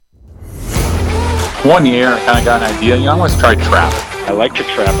One year, I kind of got an idea. I want to try trap. I like to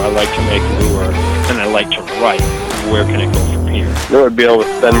trap. I like to make lure, and I like to write. Where can it go from here? I would be able to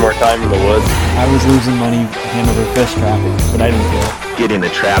spend more time in the woods. I was losing money hand over fist trapping, but I didn't care. Getting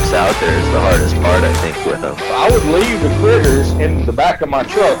the traps out there is the hardest part, I think, with them. I would leave the critters in the back of my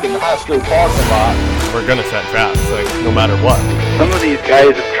truck in the high school parking lot. We're gonna set traps, like, no matter what. Some of these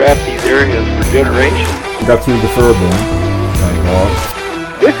guys have trapped these areas for generations. Got through the fur-born, thank God.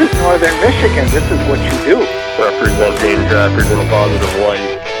 This is northern Michigan. This is what you do. Representing trappers in a positive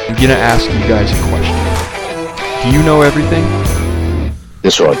light. I'm gonna ask you guys a question. Do you know everything?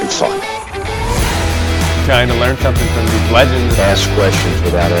 This will be fun. Trying to learn something from these legends. Ask questions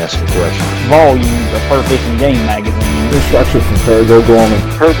without asking questions. Volumes of Fur Fishing Game magazine. Instruction from Parago Gorman.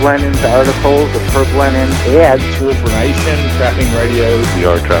 Herb Lennon's articles, the Herb Lennon ads. Information, trapping radios. We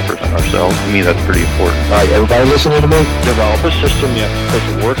are trappers ourselves. To me, that's pretty important. All right, everybody listening to me? Develop a system you put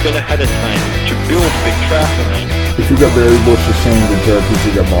work in ahead of time to build big trap line. If you got berry bushes, sand, and turkeys,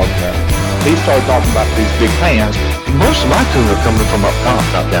 you got bobcat. He started talking about these big pans. Most of my tuna are coming from up top,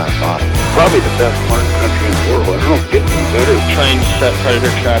 not down at the bottom. Probably the best mark country in the world. I don't get any better. Trying to set predator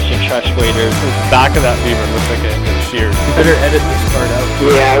traps and trash waders. The back of that beaver looks like it's sheared. You better edit this part out.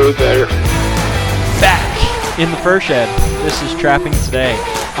 Yeah, we better. Back in the fur shed. This is Trapping Today.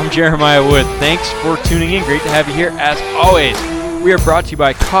 I'm Jeremiah Wood. Thanks for tuning in. Great to have you here as always. We are brought to you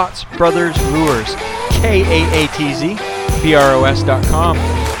by Kaatz Brothers Lures. KAATZ.BROS.com.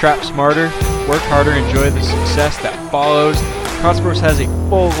 Trap smarter, work harder, enjoy the success that follows. Kaatz Bros has a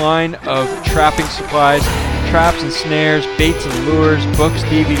full line of trapping supplies, traps and snares, baits and lures, books,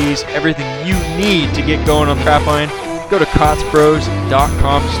 DVDs, everything you need to get going on the trap line. Go to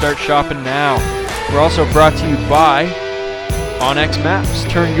KaatzBros.com to start shopping now. We're also brought to you by onX Maps.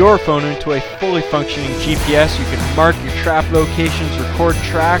 Turn your phone into a fully functioning GPS. You can mark your trap locations, record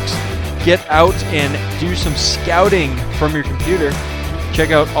tracks, get out and do some scouting from your computer.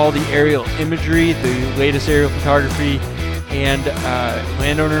 Check out all the aerial imagery, the latest aerial photography, and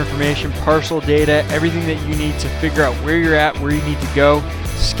landowner information, parcel data, everything that you need to figure out where you're at, where you need to go,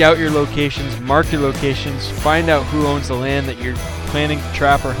 scout your locations, mark your locations, find out who owns the land that you're planning to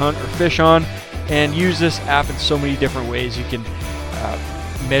trap or hunt or fish on, and use this app in so many different ways. You can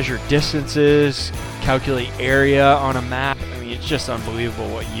measure distances, calculate area on a map. I mean, it's just unbelievable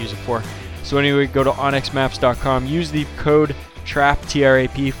what you use it for. So anyway, go to onxmaps.com, use the code TRAP,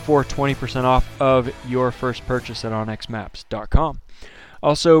 T-R-A-P, for 20% off of your first purchase at onxmaps.com.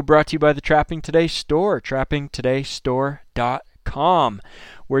 Also brought to you by the Trapping Today store, trappingtodaystore.com,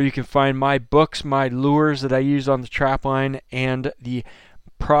 where you can find my books, my lures that I use on the trap line, and the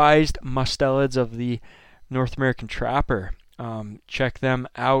prized mustelids of the North American Trapper. Check them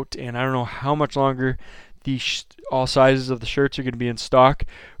out, and I don't know how much longer all sizes of the shirts are going to be in stock.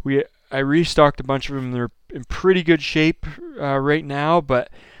 I restocked a bunch of them. They're in pretty good shape right now, but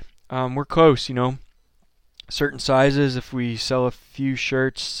we're close, you know. Certain sizes, if we sell a few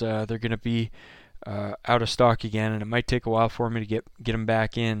shirts, they're going to be out of stock again, and it might take a while for me to get them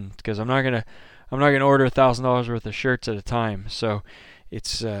back in, because I'm not gonna order $1,000 worth of shirts at a time. So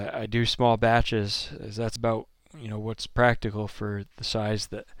it's I do small batches, as that's about, you know, what's practical for the size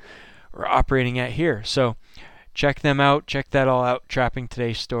that we're operating at here. So check them out. Check that all out.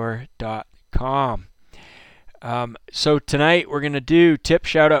 trappingtodaystore.com. So tonight we're going to do tip,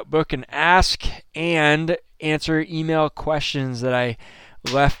 shout out, book, and ask, and answer email questions that I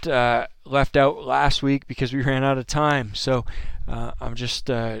left out last week because we ran out of time. So I'm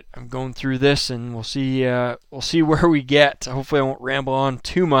going through this, and we'll see where we get. Hopefully I won't ramble on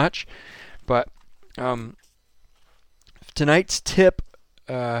too much, but tonight's tip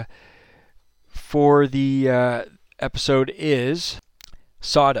for the episode is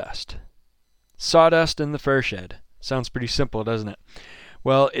sawdust. Sawdust in the fur shed. Sounds pretty simple, doesn't it?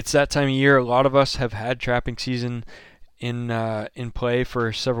 Well, it's that time of year. A lot of us have had trapping season in play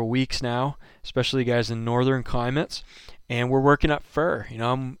for several weeks now, especially guys in northern climates, and we're working up fur. You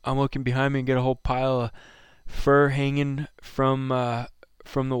know, I'm looking behind me and get a whole pile of fur hanging from the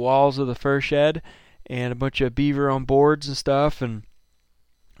walls of the fur shed, and a bunch of beaver on boards and stuff. And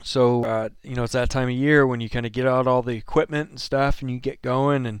so you know, it's that time of year when you kind of get out all the equipment and stuff, and you get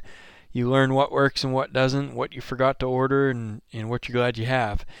going, and you learn what works and what doesn't, what you forgot to order, and what you're glad you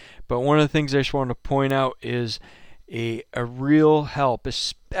have. But one of the things I just want to point out is a real help,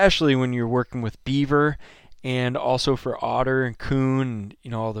 especially when you're working with beaver, and also for otter and coon, and,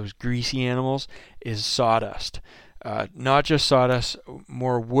 you know, all those greasy animals, is sawdust. Not just sawdust,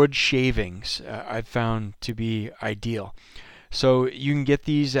 more wood shavings I've found to be ideal. So you can get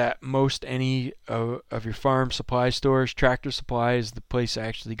these at most any of your farm supply stores. Tractor Supply is the place I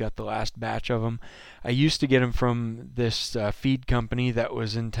actually got the last batch of them. I used to get them from this feed company that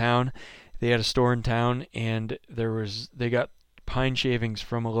was in town. They had a store in town, and they got pine shavings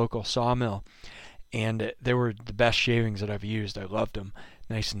from a local sawmill, and they were the best shavings that I've used. I loved them.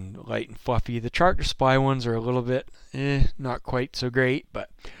 Nice and light and fluffy. The Tractor Supply ones are a little bit not quite so great, but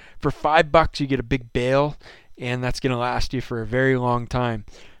for $5 you get a big bale, and that's going to last you for a very long time.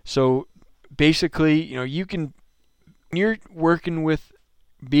 So basically, you can, when you're working with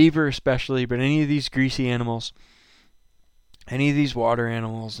beaver especially, but any of these greasy animals, any of these water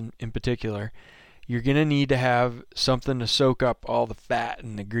animals in particular, you're going to need to have something to soak up all the fat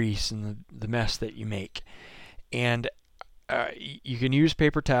and the grease and the mess that you make. And you can use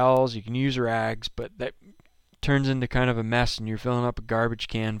paper towels, you can use rags, but that turns into kind of a mess, and you're filling up a garbage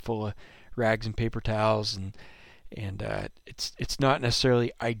can full of rags and paper towels, and it's not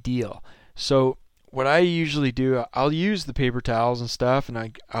necessarily ideal. So what I usually do, I'll use the paper towels and stuff,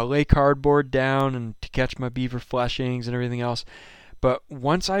 and I'll lay cardboard down and to catch my beaver fleshings and everything else. But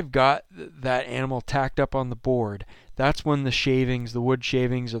once I've got that animal tacked up on the board, that's when the shavings, the wood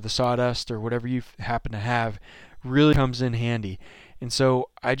shavings or the sawdust or whatever you happen to have, really comes in handy. And so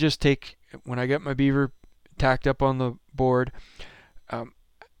I just take, when I get my beaver tacked up on the board,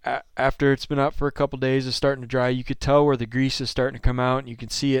 after it's been up for a couple days, it's starting to dry. You could tell where the grease is starting to come out, and you can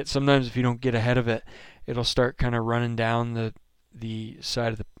see it. Sometimes if you don't get ahead of it, it'll start kind of running down the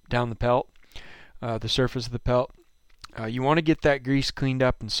side of down the pelt, the surface of the pelt. You want to get that grease cleaned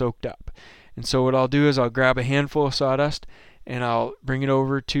up and soaked up. And so what I'll do is I'll grab a handful of sawdust, and I'll bring it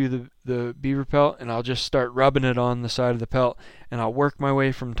over to the beaver pelt, and I'll just start rubbing it on the side of the pelt, and I'll work my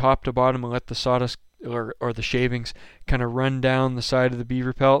way from top to bottom and let the sawdust or the shavings kind of run down the side of the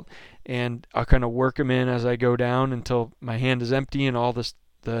beaver pelt, and I'll kind of work them in as I go down until my hand is empty and all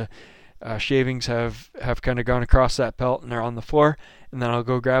the shavings have kind of gone across that pelt and they're on the floor. And then I'll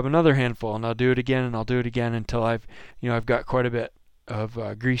go grab another handful, and I'll do it again, and I'll do it again until I've got quite a bit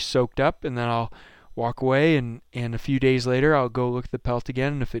of grease soaked up, and then I'll walk away, and a few days later I'll go look at the pelt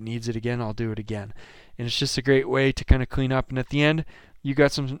again, and if it needs it again, I'll do it again. And it's just a great way to kind of clean up. And at the end, you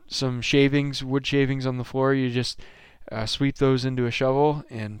got some shavings, wood shavings on the floor. You just sweep those into a shovel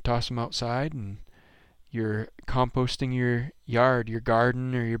and toss them outside, and you're composting your yard, your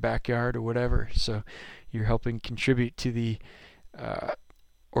garden, or your backyard, or whatever. So you're helping contribute to the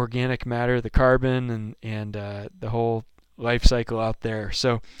organic matter, the carbon, and the whole life cycle out there.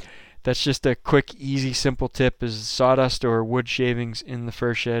 So that's just a quick, easy, simple tip, is sawdust or wood shavings in the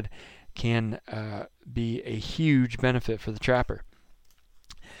fur shed can be a huge benefit for the trapper.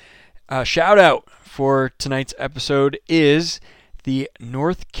 Shout out for tonight's episode is the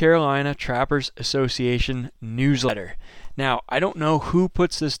North Carolina Trappers Association newsletter. Now, I don't know who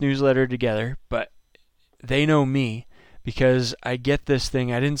puts this newsletter together, but they know me, because I get this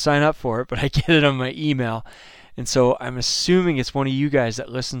thing. I didn't sign up for it, but I get it on my email. And so I'm assuming it's one of you guys that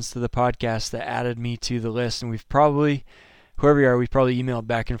listens to the podcast that added me to the list. And we've probably, whoever you are, we've probably emailed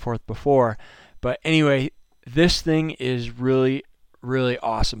back and forth before. But anyway, this thing is really, really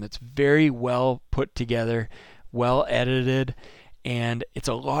awesome. It's very well put together, well edited, and it's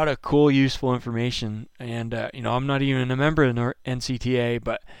a lot of cool, useful information. And, I'm not even a member of the NCTA,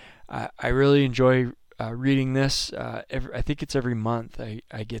 but I really enjoy reading this. I think it's every month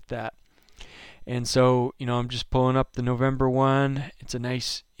I get that. And so, I'm just pulling up the November one. It's a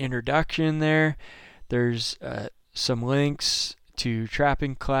nice introduction there. There's some links to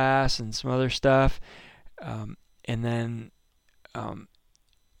trapping class and some other stuff. And then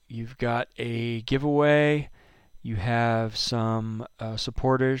you've got a giveaway. You have some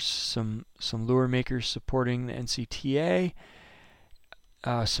supporters, some lure makers supporting the NCTA.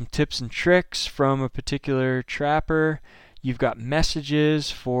 Some tips and tricks from a particular trapper. You've got messages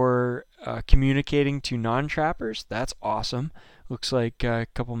for communicating to non-trappers. That's awesome. Looks like a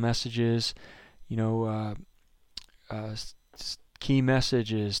couple messages, key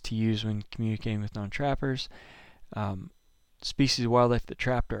messages to use when communicating with non-trappers. Species of wildlife that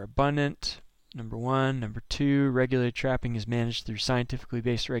trapped are abundant. Number 1. Number 2, regulated trapping is managed through scientifically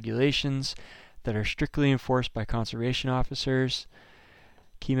based regulations that are strictly enforced by conservation officers.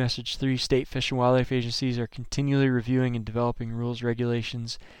 Key message 3, state fish and wildlife agencies are continually reviewing and developing rules,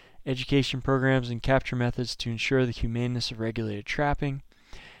 regulations, education programs, and capture methods to ensure the humaneness of regulated trapping,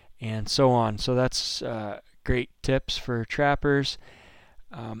 and so on. So that's great tips for trappers.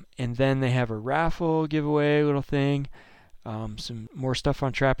 And then they have a raffle giveaway little thing, some more stuff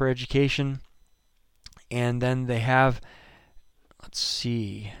on trapper education. And then they have, let's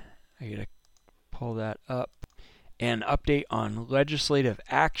see, I gotta pull that up, an update on legislative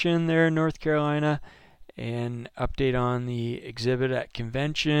action there in North Carolina, an update on the exhibit at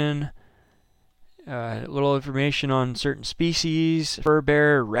convention, a little information on certain species, fur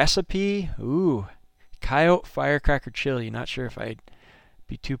bear recipe, coyote firecracker chili. Not sure if I'd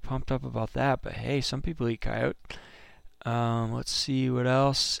be too pumped up about that, but hey, some people eat coyote. Let's see what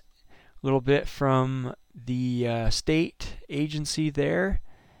else. A little bit from the state agency there.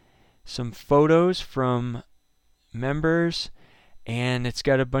 Some photos from members, and it's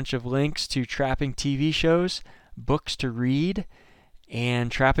got a bunch of links to trapping TV shows, books to read, and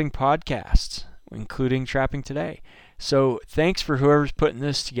trapping podcasts, including Trapping Today. So thanks for whoever's putting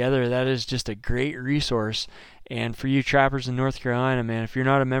this together. That is just a great resource. And for you trappers in North Carolina, man, if you're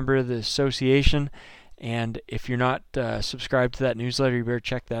not a member of the association, and if you're not subscribed to that newsletter, you better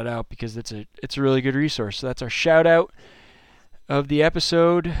check that out, because it's a really good resource. So that's our shout out of the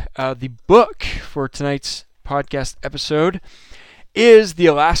episode. The book for tonight's podcast episode is the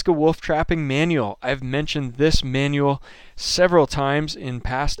Alaska Wolf Trapping Manual. I've mentioned this manual several times in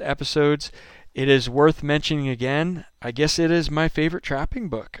past episodes. It is worth mentioning again. I guess it is my favorite trapping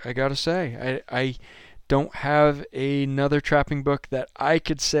book, I gotta say. I don't have another trapping book that I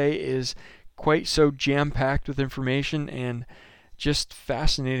could say is quite so jam-packed with information and just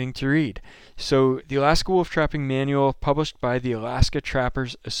fascinating to read. So the Alaska Wolf Trapping Manual, published by the Alaska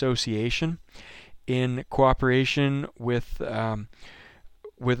Trappers Association in cooperation with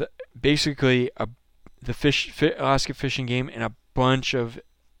basically the Alaska Fish and Game and a bunch of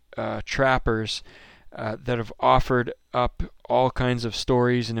trappers that have offered up all kinds of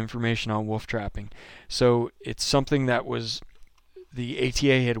stories and information on wolf trapping. So it's something that the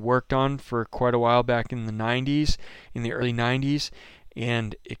ATA had worked on for quite a while back in the 90s, in the early 90s,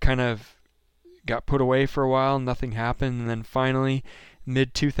 and it kind of got put away for a while, nothing happened, and then finally,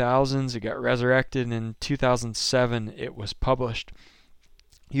 mid-2000s, it got resurrected, and in 2007 it was published.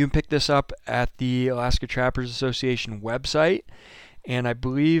 You can pick this up at the Alaska Trappers Association website, and I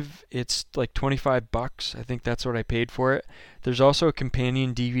believe it's like $25. I think that's what I paid for it. There's also a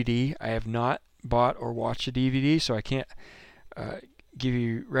companion DVD. I have not bought or watched the DVD, so I can't give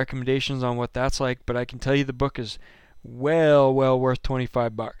you recommendations on what that's like, but I can tell you the book is well worth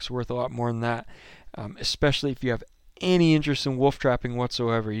 $25, worth a lot more than that, especially if you have any interest in wolf trapping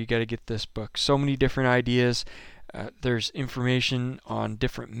whatsoever. You got to get this book. So many different ideas. There's information on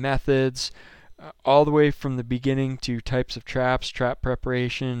different methods, all the way from the beginning to types of traps, trap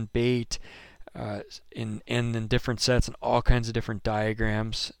preparation, bait, and then different sets and all kinds of different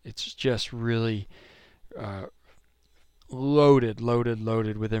diagrams. It's just really loaded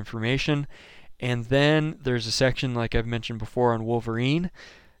with information. And then there's a section, like I've mentioned before, on Wolverine.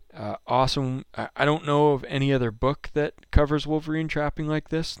 Awesome. I don't know of any other book that covers Wolverine trapping like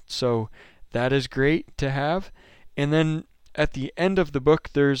this, so that is great to have. And then at the end of the book,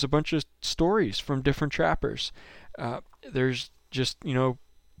 there's a bunch of stories from different trappers. There's just,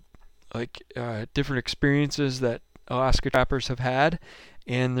 different experiences that Alaska trappers have had,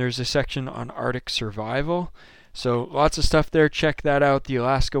 and there's a section on Arctic survival. So lots of stuff there. Check that out, the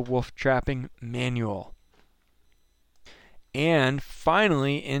Alaska Wolf Trapping Manual. And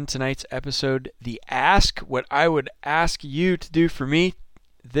finally, in tonight's episode, the ask. What I would ask you to do for me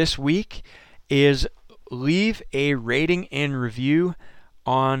this week is leave a rating and review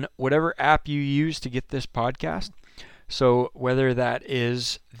on whatever app you use to get this podcast. So whether that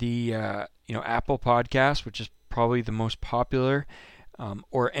is the Apple Podcast, which is probably the most popular,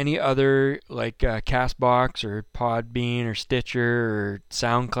 or any other like Castbox or Podbean or Stitcher or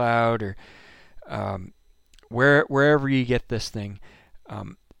SoundCloud or wherever you get this thing,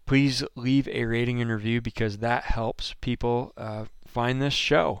 please leave a rating and review, because that helps people find this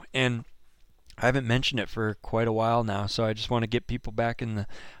show. And I haven't mentioned it for quite a while now, so I just want to get people back in the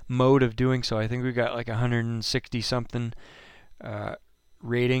mode of doing so. I think we got like 160 something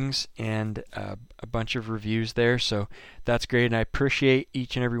ratings and a bunch of reviews there, so that's great, and I appreciate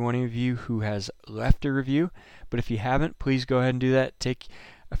each and every one of you who has left a review. But if you haven't, please go ahead and do that. Take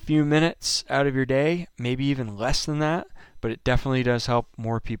a few minutes out of your day, maybe even less than that, but it definitely does help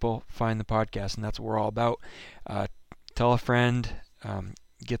more people find the podcast, and that's what we're all about. Tell a friend,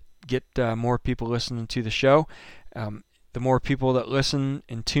 get more people listening to the show. The more people that listen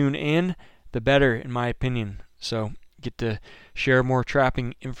and tune in, the better, in my opinion. So get to share more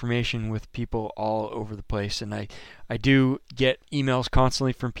trapping information with people all over the place. And I do get emails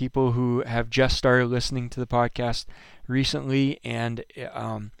constantly from people who have just started listening to the podcast recently, and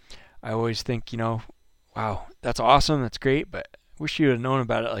I always think, wow, that's awesome, that's great, but wish you had known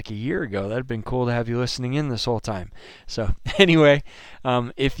about it like a year ago. That'd been cool to have you listening in this whole time. So anyway,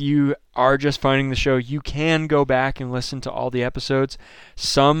 if you are just finding the show, you can go back and listen to all the episodes.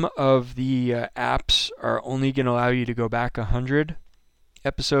 Some of the apps are only going to allow you to go back 100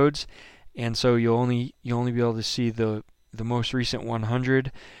 episodes, and so you'll only be able to see the most recent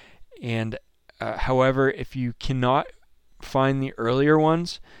 100. And however, if you cannot find the earlier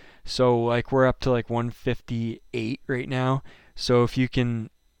ones, so like we're up to like 158 right now. So if you can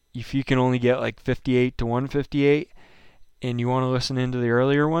only get like 58 to 158 and you want to listen into the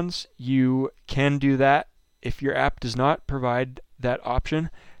earlier ones, you can do that. If your app does not provide that option,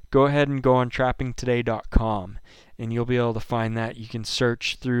 go ahead and go on trappingtoday.com and you'll be able to find that. You can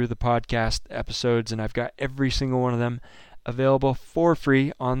search through the podcast episodes, and I've got every single one of them available for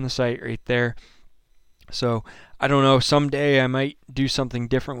free on the site right there. So I don't know, someday I might do something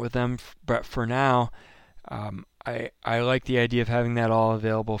different with them, but for now, I like the idea of having that all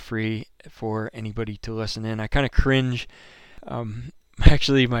available free for anybody to listen in. I kind of cringe.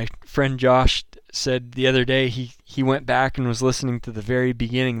 Actually, my friend Josh said the other day he went back and was listening to the very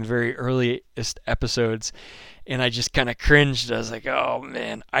beginning, the very earliest episodes, and I just kind of cringed. I was like, oh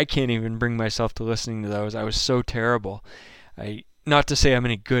man, I can't even bring myself to listening to those. I was so terrible. Not to say I'm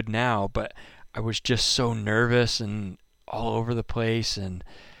any good now, but I was just so nervous and all over the place, and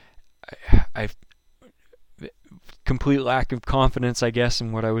I've complete lack of confidence, I guess,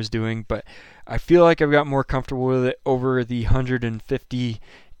 in what I was doing. But I feel like I've got more comfortable with it over the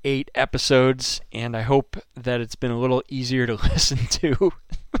 158 episodes, and I hope that it's been a little easier to listen to.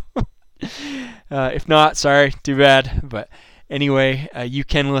 If not, sorry, too bad. But anyway, you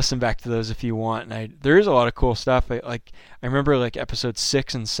can listen back to those if you want. And there is a lot of cool stuff. I remember like episodes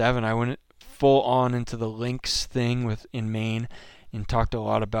 6 and 7, I went full on into the Lynx thing in Maine and talked a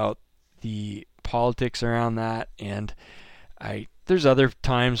lot about the politics around that. And there's other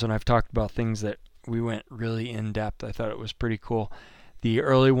times when I've talked about things that we went really in depth. I thought it was pretty cool. The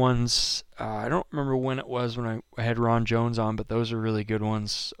early ones, I don't remember when it was when I had Ron Jones on, but those are really good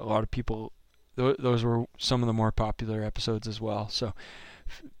ones. A lot of people, those were some of the more popular episodes as well. So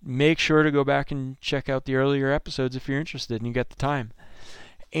make sure to go back and check out the earlier episodes if you're interested and you got the time.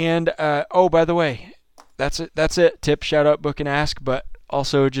 And by the way, that's it. Tip, shout out, book, and ask. But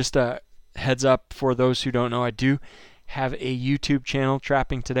also just a heads up for those who don't know, I do have a YouTube channel,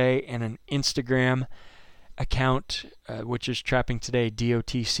 Trapping Today, and an Instagram account, which is Trapping Today,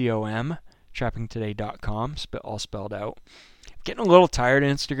 DOTCOM, trappingtoday.com, all spelled out. Getting a little tired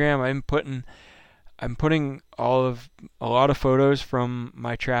of Instagram. I'm putting a lot of photos from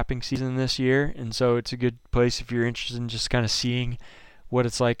my trapping season this year, and so it's a good place if you're interested in just kind of seeing what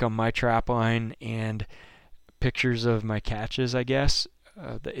it's like on my trap line and pictures of my catches, I guess.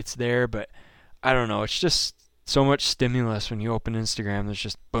 It's there, but I don't know. It's just so much stimulus when you open Instagram. There's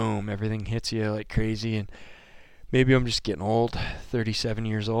just boom, everything hits you like crazy. And maybe I'm just getting old, 37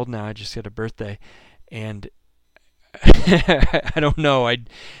 years old now. I just had a birthday, and I don't know.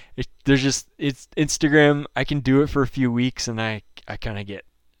 It's Instagram. I can do it for a few weeks, and I kind of get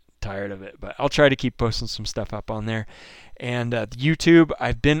tired of it. But I'll try to keep posting some stuff up on there. And YouTube,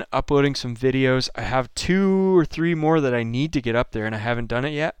 I've been uploading some videos. I have 2 or 3 more that I need to get up there, and I haven't done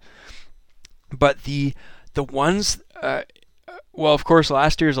it yet. But the ones, of course,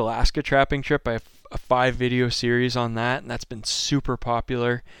 last year's Alaska trapping trip, I have a 5-video series on that, and that's been super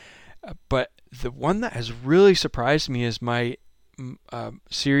popular. But the one that has really surprised me is my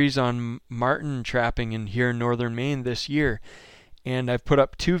series on marten trapping here in northern Maine this year. And I've put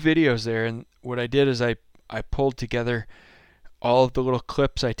up 2 videos there, and what I did is I pulled together all of the little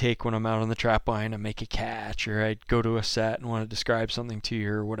clips I take when I'm out on the trap line. I make a catch, or I go to a set and want to describe something to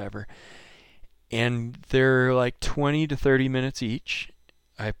you or whatever. And they're like 20 to 30 minutes each.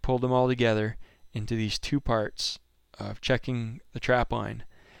 I pulled them all together into these 2 parts of checking the trap line.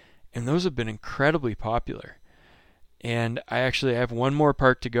 And those have been incredibly popular. And I have one more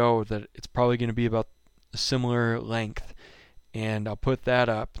part to go that it's probably going to be about a similar length. And I'll put that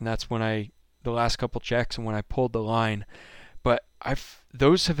up, and that's when the last couple checks and when I pulled the line. But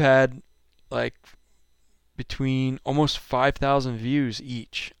those have had like between almost 5,000 views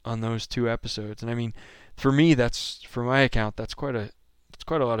each on those 2 episodes. And I mean, for me, for my account, that's quite a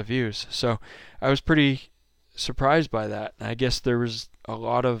lot of views. So I was pretty surprised by that. And I guess there's a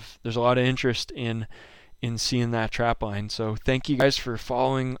lot of interest in seeing that trap line. So thank you guys for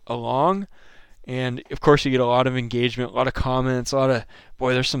following along. And of course you get a lot of engagement, a lot of comments,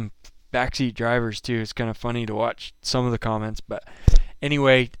 there's some backseat drivers too. It's kind of funny to watch some of the comments, but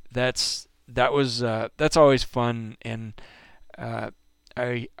anyway, that's always fun. And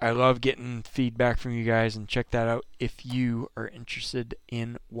I love getting feedback from you guys, and check that out if you are interested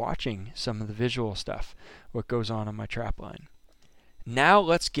in watching some of the visual stuff, what goes on my trap line. Now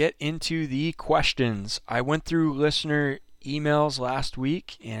let's get into the questions. I went through listener emails last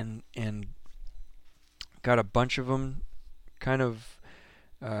week and got a bunch of them kind of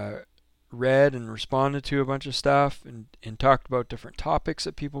read and responded to a bunch of stuff and talked about different topics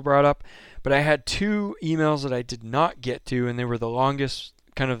that people brought up. But I had 2 emails that I did not get to, and they were the longest,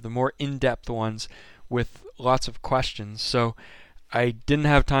 kind of the more in-depth ones with lots of questions. So I didn't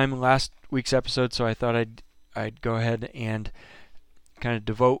have time in last week's episode, so I thought I'd go ahead and kind of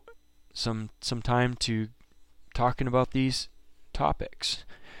devote some time to talking about these topics.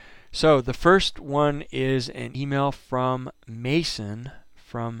 So the first one is an email from Mason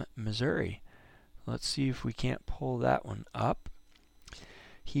from Missouri. Let's see if we can't pull that one up.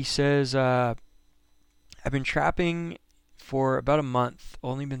 He says, I've been trapping for about a month,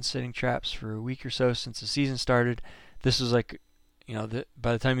 only been setting traps for a week or so since the season started. This is like,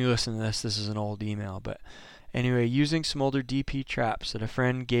 by the time you listen to this is an old email, but anyway, using some older DP traps that a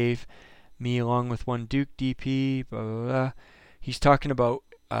friend gave me along with one Duke DP, blah, blah, blah. He's talking about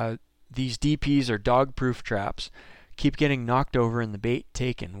these DPs are dog-proof traps. Keep getting knocked over and the bait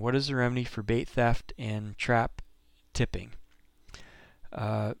taken. What is the remedy for bait theft and trap tipping?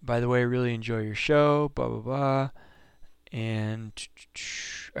 By the way, I really enjoy your show, blah, blah, blah. And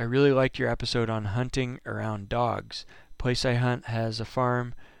I really liked your episode on hunting around dogs. Place I hunt has a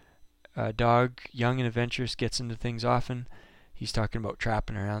farm dog, young and adventurous, gets into things often. He's talking about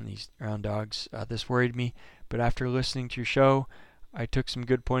trapping around dogs. This worried me, but after listening to your show, I took some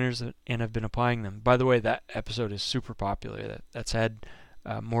good pointers and have been applying them. By the way, that episode is super popular. That's had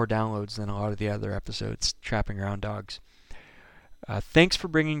more downloads than a lot of the other episodes, trapping around dogs. Thanks for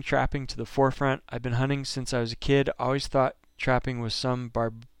bringing trapping to the forefront. I've been hunting since I was a kid. Always thought trapping was some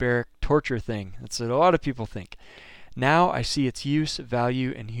barbaric torture thing. That's what a lot of people think. Now I see its use,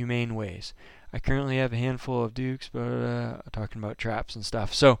 value, and humane ways. I currently have a handful of Dukes, talking about traps and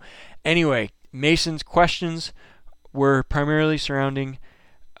stuff. So anyway, Mason's questions were primarily surrounding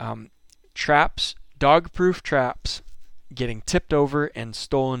traps, dog-proof traps, getting tipped over, and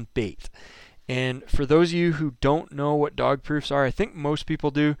stolen bait. And for those of you who don't know what dog-proofs are, I think most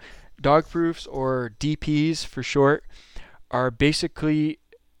people do. Dog-proofs, or DPs for short, are basically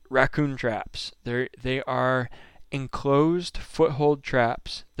raccoon traps. They are enclosed foothold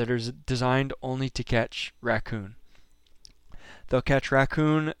traps that are designed only to catch raccoon. They'll catch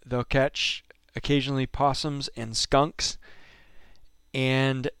raccoon, they'll catch occasionally possums and skunks,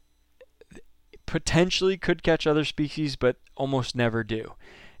 and potentially could catch other species, but almost never do.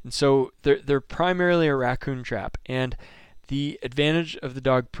 And so they're primarily a raccoon trap. And the advantage of the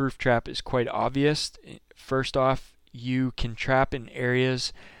dog-proof trap is quite obvious. First off, you can trap in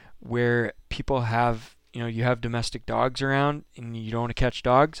areas where people have, you have domestic dogs around and you don't want to catch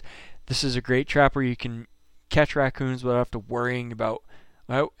dogs. This is a great trap where you can catch raccoons without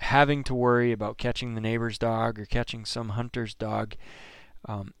having to worry about catching the neighbor's dog or catching some hunter's dog.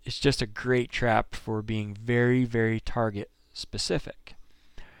 It's just a great trap for being very, very target specific.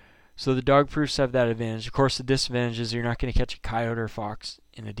 So the dog proofs have that advantage. Of course, the disadvantage is you're not going to catch a coyote or fox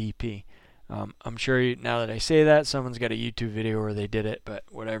in a DP. I'm sure now that I say that, someone's got a YouTube video where they did it, but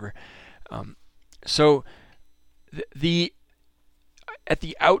whatever. So at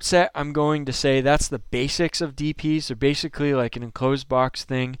the outset, I'm going to say that's the basics of DPs. They're basically like an enclosed box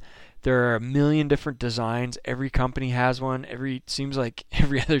thing. There are a million different designs. Every company has one. Seems like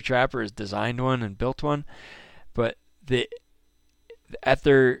every other trapper has designed one and built one. But at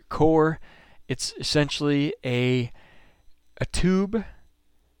their core, it's essentially a tube,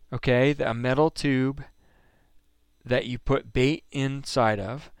 okay, a metal tube that you put bait inside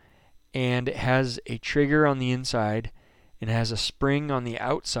of, and it has a trigger on the inside, and it has a spring on the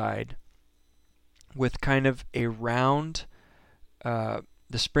outside with kind of a round,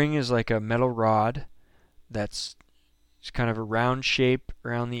 the spring is like a metal rod that's kind of a round shape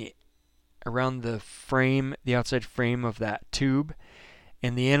around the frame, the outside frame of that tube,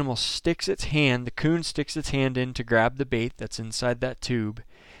 and the animal the coon sticks its hand in to grab the bait that's inside that tube,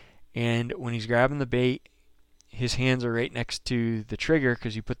 and when he's grabbing the bait, his hands are right next to the trigger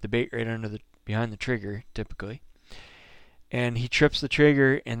because you put the bait right behind the trigger typically, and he trips the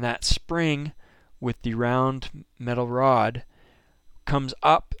trigger, and that spring with the round metal rod comes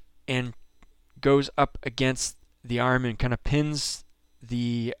up and goes up against the arm and kind of pins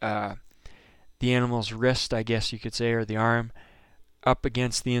the animal's wrist, I guess you could say, or the arm, up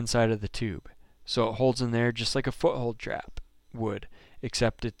against the inside of the tube. So it holds in there just like a foothold trap would,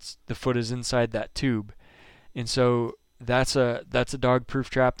 except the foot is inside that tube. And so that's a dog-proof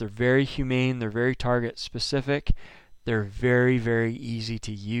trap. They're very humane. They're very target specific. They're very, very easy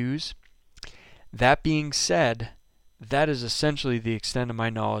to use. That being said, that is essentially the extent of my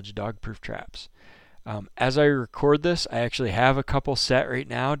knowledge of dog-proof traps. As I record this, I actually have a couple set right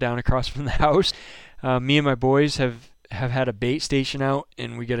now down across from the house. Me and my boys have had a bait station out,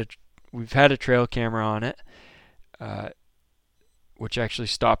 and we've had a trail camera on it, which actually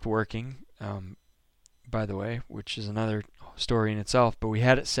stopped working, by the way, which is another story in itself. But we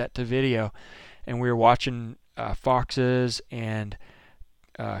had it set to video, and we were watching foxes and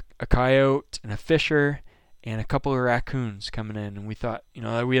a coyote and a fisher and a couple of raccoons coming in, and we thought,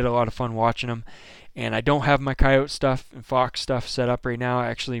 we had a lot of fun watching them. And I don't have my coyote stuff and fox stuff set up right now. I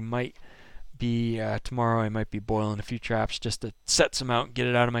actually might be tomorrow. I might be boiling a few traps just to set some out and get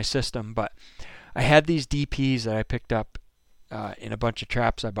it out of my system. But I had these DPs that I picked up in a bunch of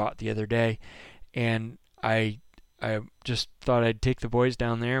traps I bought the other day, and I just thought I'd take the boys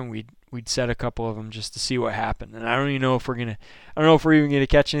down there and we'd set a couple of them just to see what happened. And I don't even know if we're even gonna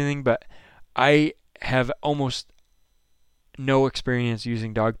catch anything, but I have almost no experience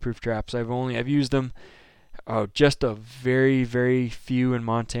using dog-proof traps. I've used them just a very, very few in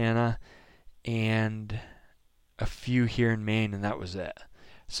Montana and a few here in Maine, and that was it.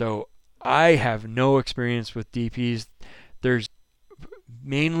 So I have no experience with DPs. There's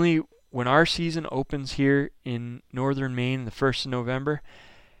mainly when our season opens here in northern Maine, the 1st of November,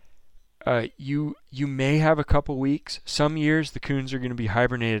 you may have a couple weeks. Some years the coons are going to be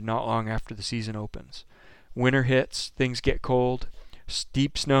hibernated not long after the season opens. Winter hits, things get cold,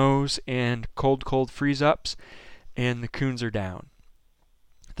 steep snows and cold freeze-ups, and the coons are down.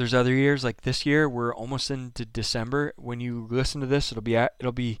 There's other years like this year. We're almost into December. When you listen to this,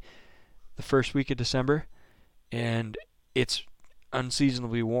 it'll be the first week of December, and it's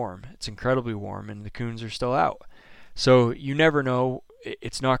unseasonably warm. It's incredibly warm, and the coons are still out. So you never know.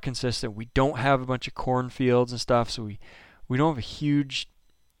 It's not consistent. We don't have a bunch of cornfields and stuff, so we don't have a huge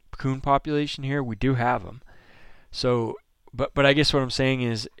coon population here. We do have them. So, but I guess what I'm saying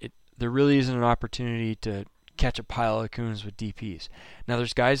is there really isn't an opportunity to catch a pile of coons with DPs. Now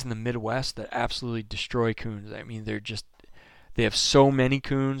there's guys in the Midwest that absolutely destroy coons. I mean, they have so many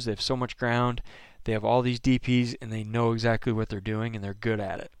coons, they have so much ground, they have all these DPs, and they know exactly what they're doing, and they're good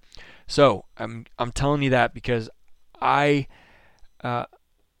at it. So I'm telling you that because I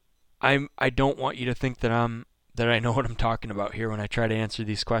don't want you to think that I know what I'm talking about here when I try to answer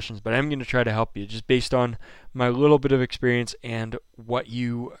these questions, but I'm going to try to help you just based on my little bit of experience and what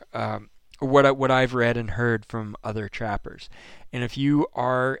I've read and heard from other trappers. And if you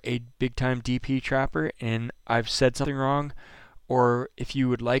are a big-time DP trapper and I've said something wrong, or if you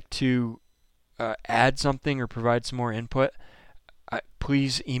would like to add something or provide some more input,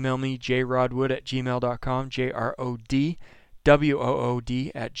 please email me jrodwood@gmail.com,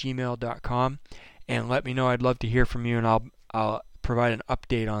 jrodwood@gmail.com, and let me know. I'd love to hear from you, and I'll provide an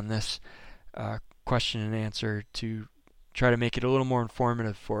update on this question and answer to try to make it a little more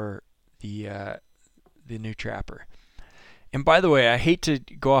informative for the new trapper. And by the way, I hate to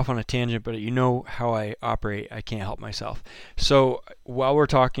go off on a tangent, but you know how I operate. I can't help myself. So while we're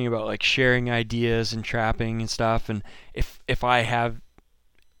talking about like sharing ideas and trapping and stuff, and if I have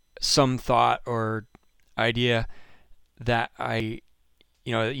some thought or idea that that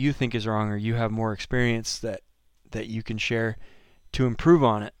you think is wrong, or you have more experience that you can share to improve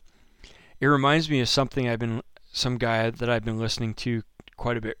on it, it reminds me of some guy that I've been listening to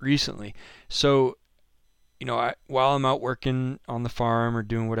quite a bit recently. So, while I'm out working on the farm or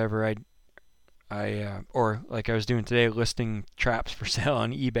doing whatever or like I was doing today, listing traps for sale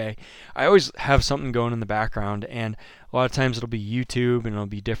on eBay, I always have something going in the background, and a lot of times it'll be YouTube, and it'll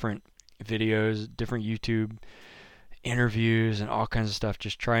be different videos, different YouTube interviews, and all kinds of stuff,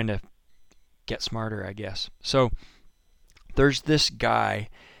 just trying to get smarter, I guess. So there's this guy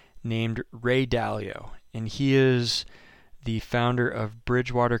named Ray Dalio, and he is the founder of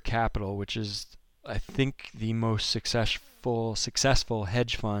Bridgewater Capital, which is, I think, the most successful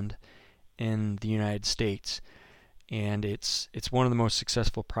hedge fund in the United States, and it's one of the most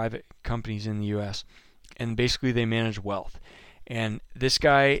successful private companies in the U.S. And basically, they manage wealth. And this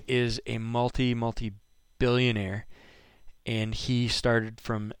guy is a multi-billionaire, and he started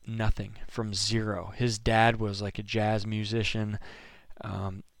from nothing, from zero. His dad was like a jazz musician.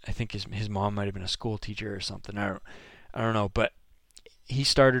 I think his mom might have been a school teacher or something. I don't know, but he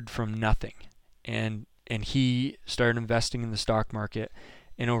started from nothing, and he started investing in the stock market,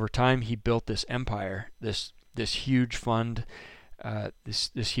 and over time he built this empire, this huge fund, this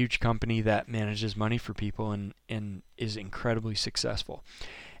huge company that manages money for people and is incredibly successful.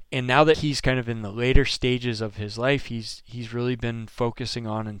 And now that he's kind of in the later stages of his life, he's really been focusing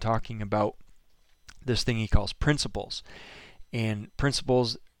on and talking about this thing he calls principles. And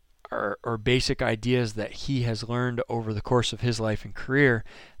principles are basic ideas that he has learned over the course of his life and career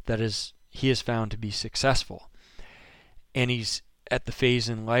he has found to be successful. And he's at the phase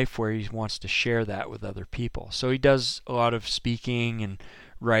in life where he wants to share that with other people. So he does a lot of speaking and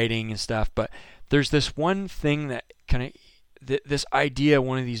writing and stuff, but there's this one thing that kind of this idea,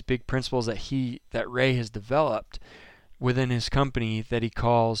 one of these big principles that Ray has developed within his company that he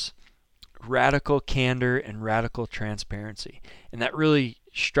calls radical candor and radical transparency. And that really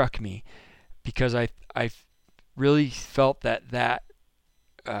struck me because I really felt that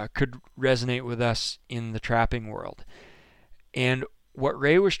could resonate with us in the trapping world. And what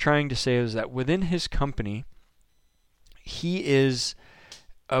Ray was trying to say is that within his company, he is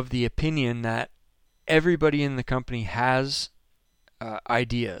of the opinion that everybody in the company has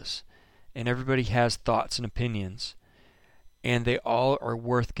ideas, and everybody has thoughts and opinions, and they all are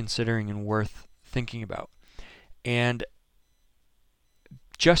worth considering and worth thinking about. And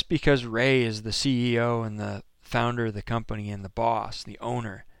just because Ray is the CEO and the founder of the company and the boss, the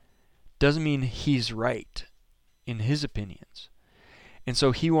owner, doesn't mean he's right in his opinions. And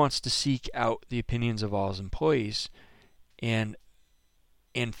so he wants to seek out the opinions of all his employees and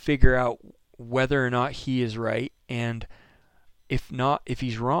figure out whether or not he is right, and if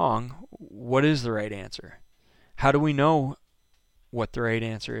he's wrong, what is the right answer? How do we know what the right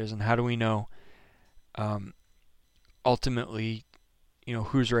answer is, and how do we know ultimately,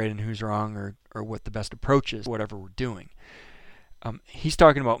 who's right and who's wrong, or what the best approach is, whatever we're doing? He's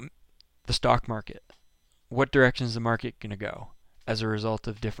talking about the stock market. What direction is the market going to go as a result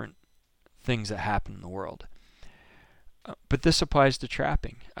of different things that happen in the world? But this applies to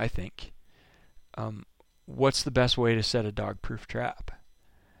trapping, I think. What's the best way to set a dog-proof trap?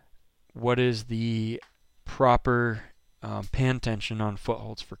 What is the proper pan tension on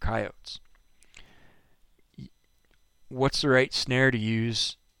footholds for coyotes? What's the right snare to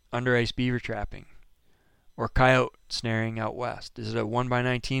use under ice beaver trapping or coyote snaring out west? Is it a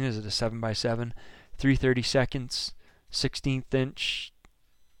 1x19? Is it a 7x7? 3/30 seconds, 16th inch,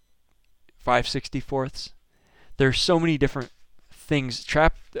 5/64ths? There's so many different things.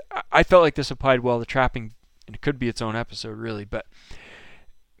 I felt like this applied well to trapping, and it could be its own episode really, but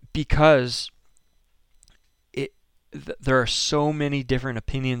because there are so many different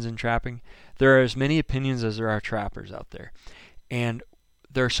opinions in trapping, there are as many opinions as there are trappers out there, and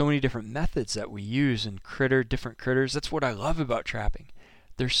there are so many different methods that we use in different critters. That's what I love about trapping.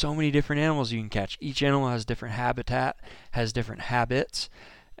 There's so many different animals you can catch. Each animal has different habitat, has different habits,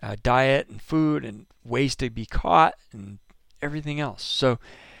 diet and food and ways to be caught and everything else. So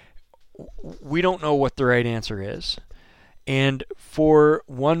we don't know what the right answer is. And for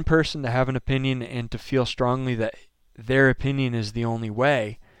one person to have an opinion and to feel strongly that their opinion is the only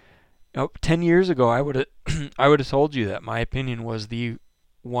way, 10 years ago I would have told you that my opinion was the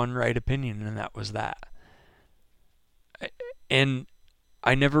one right opinion, and that was that. And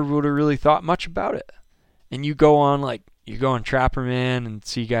I never would have really thought much about it. And you go on Trapperman and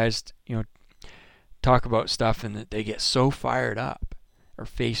see guys, talk about stuff, and that they get so fired up, or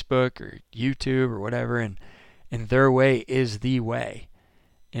Facebook or YouTube or whatever, and their way is the way.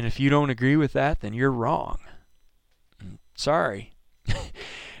 And if you don't agree with that, then you're wrong. Sorry.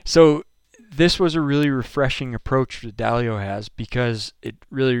 So this was a really refreshing approach that Dalio has, because it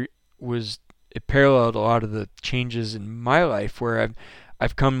paralleled a lot of the changes in my life where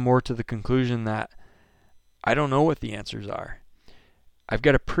I've come more to the conclusion that I don't know what the answers are. I've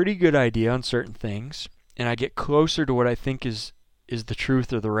got a pretty good idea on certain things, and I get closer to what I think is the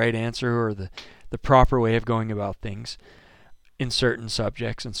truth or the right answer or the proper way of going about things in certain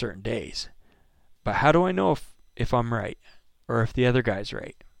subjects and certain days. But how do I know if I'm right or if the other guy's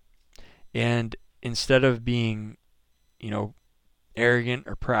right? And instead of being, arrogant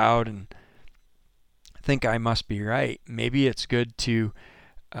or proud and think I must be right, maybe it's good to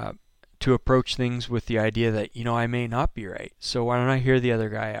approach things with the idea that, I may not be right. So why don't I hear the other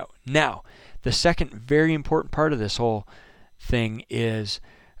guy out? Now, the second very important part of this whole thing is,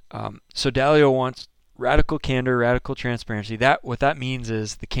 so Dalio wants radical candor, radical transparency. What that means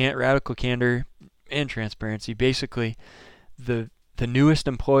is radical candor and transparency. Basically, the newest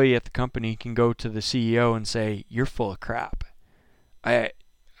employee at the company can go to the CEO and say, "You're full of crap.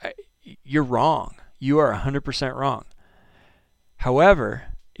 You're wrong. You are 100% wrong."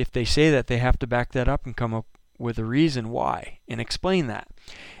 However, if they say that, they have to back that up and come up with a reason why and explain that.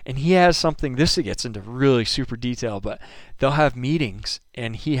 And he has something, this gets into really super detail, but they'll have meetings,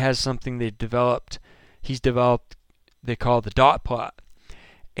 and he has something he's developed, they call the dot plot.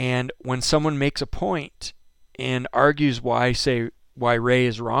 And when someone makes a point and argues why Ray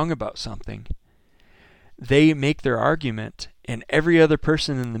is wrong about something, they make their argument, and every other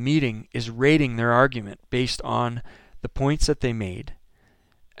person in the meeting is rating their argument based on the points that they made,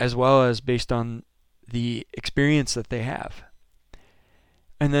 as well as based on the experience that they have.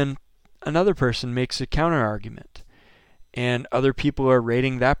 And then another person makes a counter argument, and other people are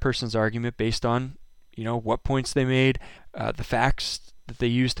rating that person's argument based on, what points they made, the facts that they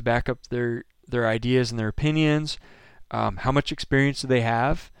use to back up their ideas and their opinions, how much experience do they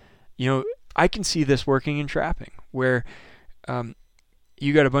have. I can see this working in trapping, where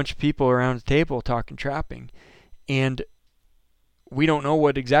you got a bunch of people around a table talking trapping, and we don't know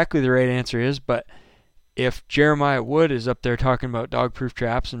what exactly the right answer is, but if Jeremiah Wood is up there talking about dog-proof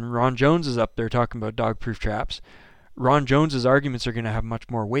traps and Ron Jones is up there talking about dog-proof traps, Ron Jones's arguments are going to have much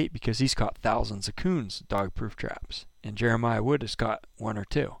more weight because he's caught thousands of coons dog-proof traps, and Jeremiah Wood has caught one or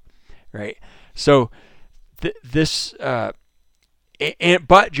two, right? So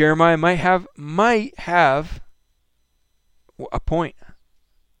but Jeremiah might have a point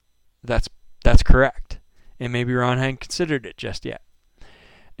that's correct, and maybe Ron hadn't considered it just yet.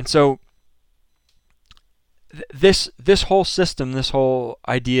 And so this whole system, this whole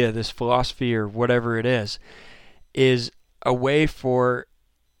idea, this philosophy, or whatever it is a way for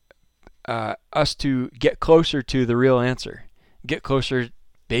us to get closer to the real answer, get closer,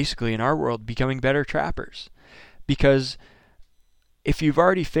 basically in our world, becoming better trappers. Because if you've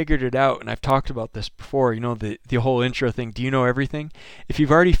already figured it out, and I've talked about this before, the whole intro thing, do you know everything? If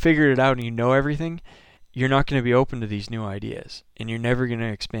you've already figured it out and you know everything, you're not going to be open to these new ideas, and you're never going to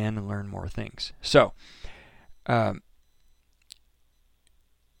expand and learn more things. So,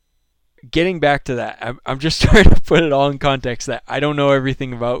 getting back to that, I'm just trying to put it all in context that I don't know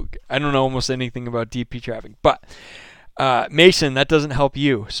almost anything about DP trapping. But, Mason, that doesn't help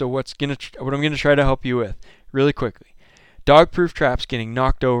you. So what I'm going to try to help you with, really quickly. Dog-proof traps getting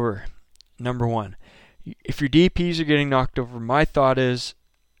knocked over, number one. If your DPs are getting knocked over, my thought is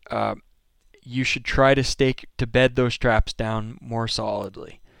you should try to bed those traps down more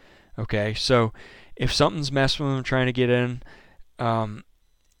solidly. Okay, so if something's messing with them trying to get in,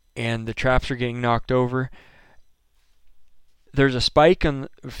 and the traps are getting knocked over, there's a spike on.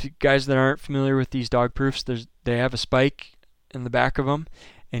 If you guys that aren't familiar with these dog proofs, they have a spike in the back of them,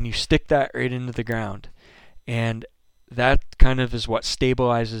 and you stick that right into the ground, and that kind of is what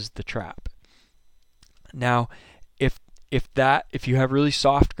stabilizes the trap. Now, if you have really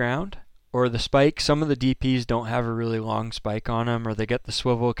soft ground, or the spike, some of the DPs don't have a really long spike on them, or they get the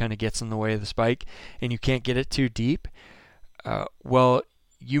swivel kind of gets in the way of the spike, and you can't get it too deep. Well,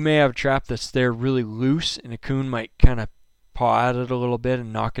 you may have a trap that's there really loose, and a coon might kind of paw at it a little bit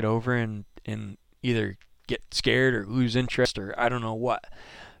and knock it over, and either get scared or lose interest, or I don't know what.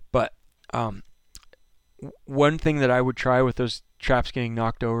 But one thing that I would try with those traps getting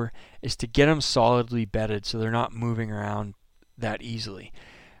knocked over is to get them solidly bedded so they're not moving around that easily.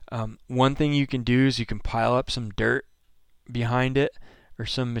 One thing you can do is you can pile up some dirt behind it or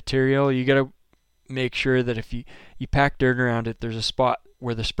some material. You got to make sure that if you pack dirt around it, there's a spot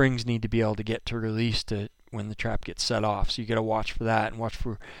where the springs need to be able to get to release to when the trap gets set off. So you got to watch for that and watch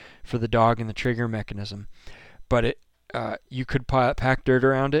for the dog and the trigger mechanism. But you could pack dirt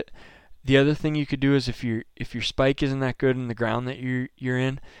around it. The other thing you could do is if your spike isn't that good in the ground that you're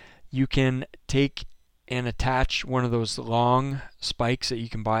in, you can take and attach one of those long spikes that you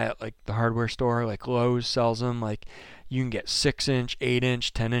can buy at like the hardware store, like Lowe's sells them. Like you can get 6-inch,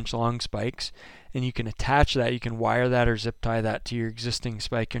 8-inch, 10-inch long spikes, and you can attach that. You can wire that or zip tie that to your existing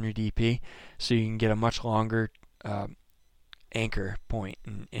spike in your DP, so you can get a much longer anchor point,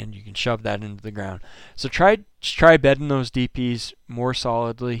 and you can shove that into the ground. So try bedding those DPs more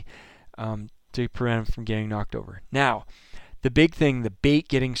solidly to prevent them from getting knocked over. Now, the big thing, the bait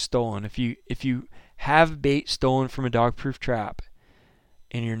getting stolen. If you have bait stolen from a dog-proof trap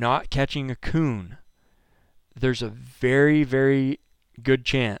and you're not catching a coon, there's a very, very good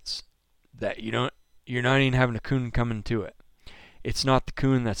chance that you're not even having a coon coming to it. It's not the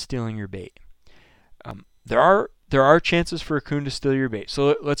coon that's stealing your bait. There are chances for a coon to steal your bait.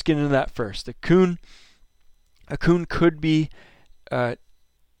 So let's get into that first. A coon could be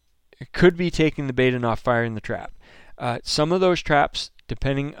taking the bait and not firing the trap. Some of those traps,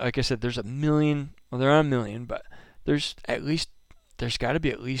 depending, like I said, there's a million. Well, there aren't a million, but there's got to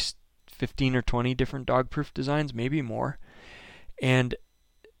be at least 15 or 20 different dog-proof designs, maybe more. And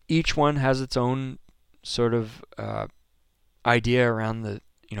each one has its own sort of idea around the,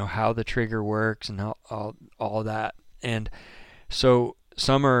 how the trigger works and how all that. And so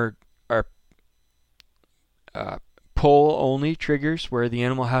some are pull only triggers where the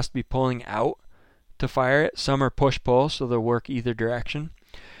animal has to be pulling out to fire it. Some are push-pull, so they'll work either direction.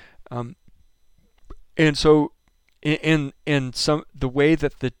 And so, the way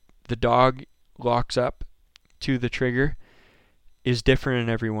that the dog locks up to the trigger is different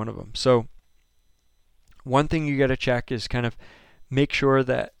in every one of them. So one thing you got to check is kind of make sure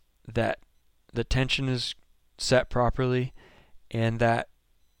that the tension is set properly, and that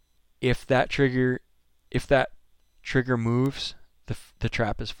if that trigger moves, the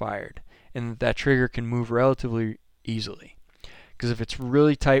trap is fired, and that trigger can move relatively easily. Because if it's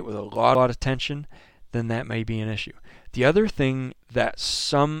really tight with a lot of tension, then that may be an issue. The other thing that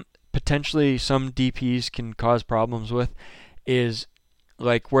potentially some DPs can cause problems with is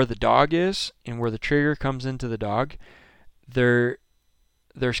like where the dog is and where the trigger comes into the dog. There's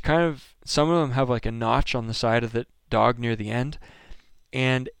kind of, some of them have like a notch on the side of the dog near the end,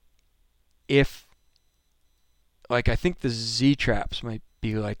 and if, like, I think the Z traps might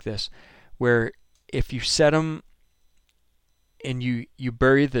be like this, where if you set them and you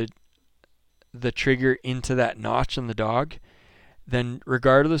bury the trigger into that notch in the dog, then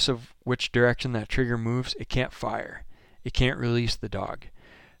regardless of which direction that trigger moves, it can't fire. It can't release the dog.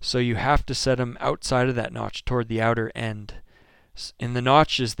 So you have to set them outside of that notch toward the outer end. And the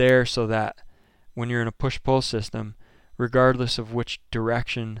notch is there so that when you're in a push-pull system, regardless of which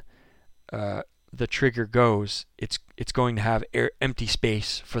direction the trigger goes, it's going to have empty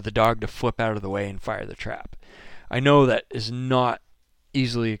space for the dog to flip out of the way and fire the trap. I know that is not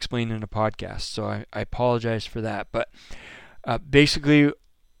easily explained in a podcast, so I apologize for that. But basically,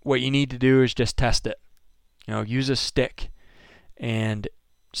 what you need to do is just test it. Use a stick and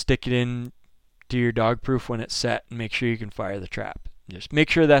stick it in to your dog proof when it's set, and make sure you can fire the trap. Just make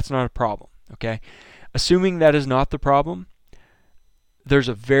sure that's not a problem, okay? Assuming that is not the problem, there's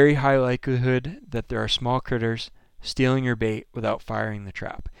a very high likelihood that there are small critters stealing your bait without firing the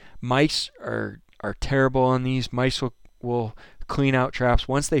trap. Mice are terrible on these. Mice will clean out traps.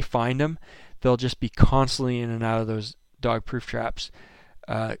 Once they find them, they'll just be constantly in and out of those dog-proof traps,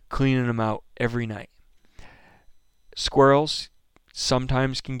 cleaning them out every night. Squirrels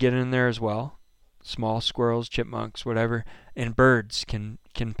sometimes can get in there as well. Small squirrels, chipmunks, whatever, and birds can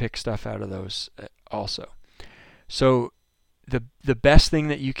pick stuff out of those also. So the best thing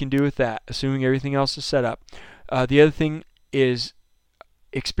that you can do with that, assuming everything else is set up, the other thing is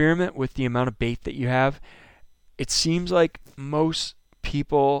experiment with the amount of bait that you have. It seems like most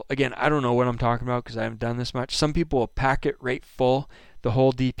people, again, I don't know what I'm talking about because I haven't done this much. Some people will pack it right full, the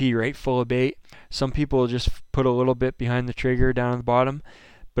whole DP right full of bait. Some people will just put a little bit behind the trigger down at the bottom.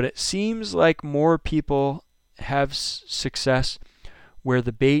 But it seems like more people have success where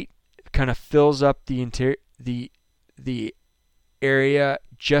the bait kind of fills up the area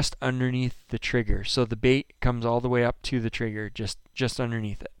just underneath the trigger. So the bait comes all the way up to the trigger, just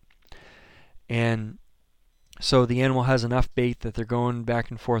underneath it. And so the animal has enough bait that they're going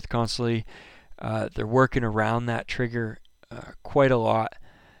back and forth constantly. They're working around that trigger quite a lot,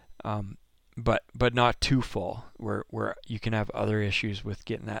 but not too full, where you can have other issues with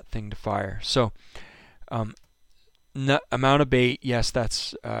getting that thing to fire. So amount of bait, yes,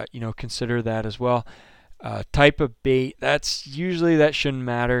 that's consider that as well. Type of bait, that shouldn't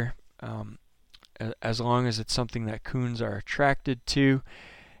matter, as long as it's something that coons are attracted to.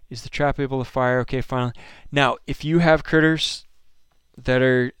 Is the trap able to fire? Okay, finally. Now, if you have critters that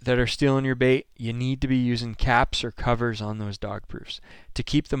are stealing your bait, you need to be using caps or covers on those dog proofs to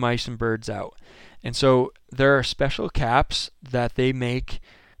keep the mice and birds out. And so there are special caps that they make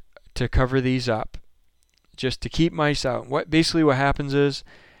to cover these up, just to keep mice out. What happens is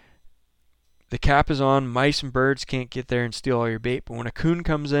the cap is on, mice and birds can't get there and steal all your bait, but when a coon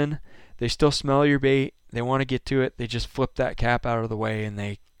comes in, they still smell your bait, they want to get to it, they just flip that cap out of the way and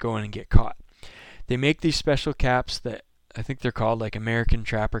they go in and get caught. They make these special caps that I think they're called like American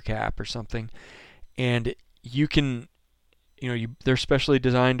Trapper Cap or something, and you can, they're specially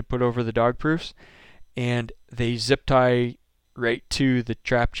designed to put over the dog proofs, and they zip tie right to the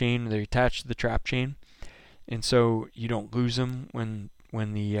trap chain. They attach to the trap chain, and so you don't lose them when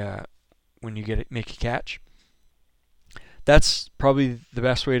you make a catch. That's probably the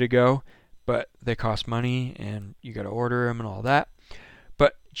best way to go, but they cost money and you got to order them and all that.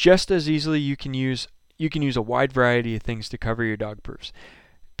 But just as easily you can use a wide variety of things to cover your dog proofs.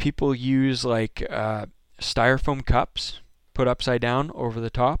 People use like styrofoam cups put upside down over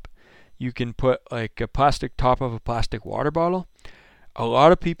the top. You can put like a plastic top of a plastic water bottle. A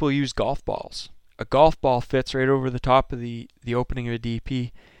lot of people use golf balls. A golf ball fits right over the top of the opening of a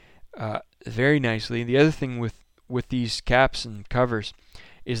DP very nicely. The other thing with these caps and covers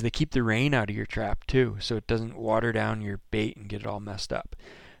is they keep the rain out of your trap too, so it doesn't water down your bait and get it all messed up.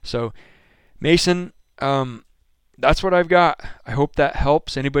 So Mason, that's what I've got. I hope that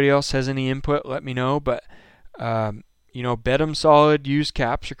helps. Anybody else has any input, let me know. But bed them solid, use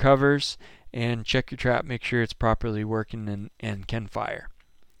caps or covers, and check your trap, make sure it's properly working and can fire.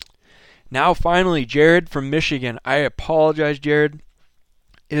 Now finally, Jared from Michigan. I apologize, Jared.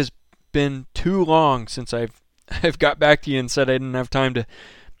 It has been too long since I've got back to you and said I didn't have time to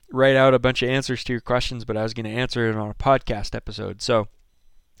write out a bunch of answers to your questions, but I was going to answer it on a podcast episode. So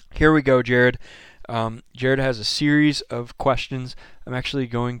here we go, Jared. Jared has a series of questions. I'm actually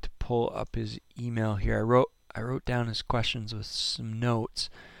going to pull up his email here. I wrote down his questions with some notes,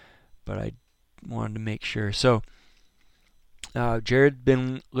 but I wanted to make sure. So Jared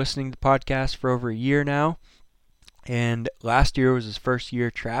been listening to the podcast for over a year now, and last year was his first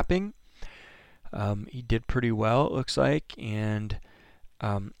year trapping. He did pretty well, it looks like, and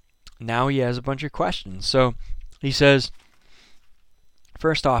now he has a bunch of questions. So he says,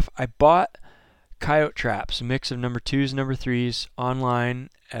 first off, I bought coyote traps, a mix of number 2s and number 3s, online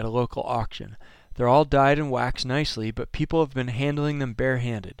at a local auction. They're all dyed and waxed nicely, but people have been handling them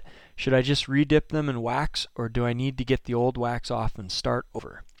barehanded. Should I just redip them in wax, or do I need to get the old wax off and start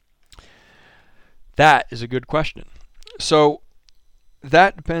over? That is a good question. So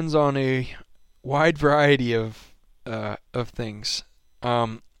that depends on a wide variety of things.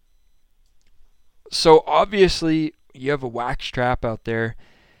 So obviously you have a wax trap out there,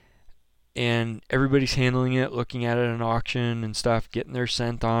 and everybody's handling it, looking at it at an auction and stuff, getting their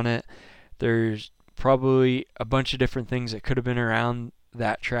scent on it. There's probably a bunch of different things that could have been around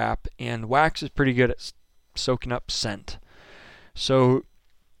that trap, and wax is pretty good at soaking up scent. So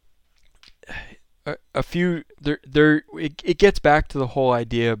it gets back to the whole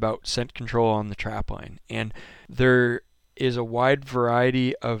idea about scent control on the trap line, and there is a wide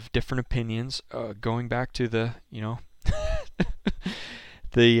variety of different opinions, going back to the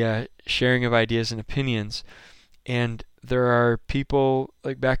the sharing of ideas and opinions. And there are people,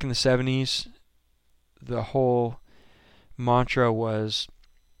 like back in the 70s, the whole mantra was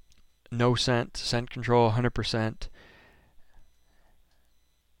no scent control 100%.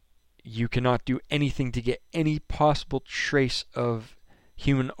 You cannot do anything to get any possible trace of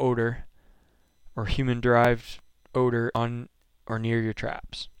human odor or human-derived odor on or near your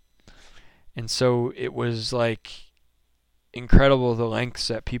traps. And so it was like incredible the lengths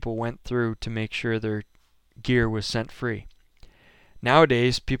that people went through to make sure their gear was scent-free.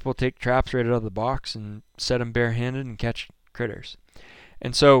 Nowadays, people take traps right out of the box and set them barehanded and catch critters.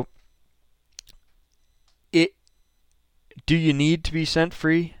 And so, do you need to be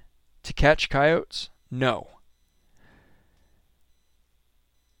scent-free to catch coyotes? No.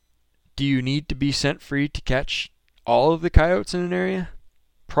 Do you need to be scent-free to catch all of the coyotes in an area?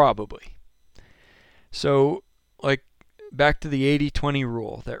 Probably. So, like, back to the 80-20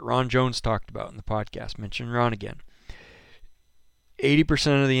 rule that Ron Jones talked about in the podcast. Mention Ron again.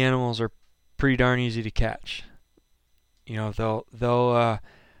 80% of the animals are pretty darn easy to catch. They'll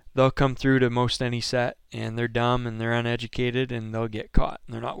come through to most any set, and they're dumb and they're uneducated, and they'll get caught.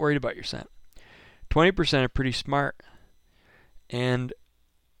 And they're not worried about your scent. 20% are pretty smart, and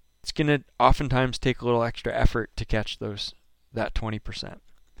it's going to oftentimes take a little extra effort to catch that 20%.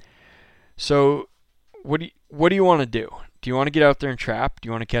 So what do you want to do? Do you want to get out there and trap? Do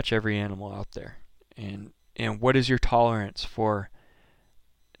you want to catch every animal out there? And what is your tolerance for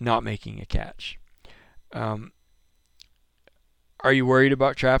not making a catch? Are you worried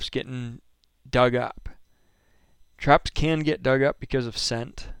about traps getting dug up? Traps can get dug up because of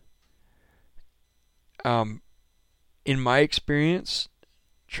scent. In my experience,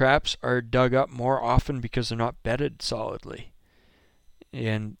 traps are dug up more often because they're not bedded solidly.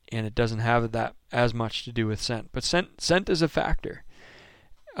 And it doesn't have that as much to do with scent. But scent is a factor.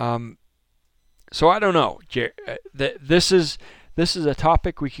 So I don't know. This is a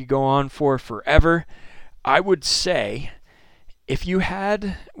topic we could go on for forever. I would say, if you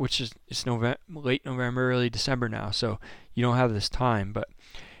had, which is late November, early December now, so you don't have this time, but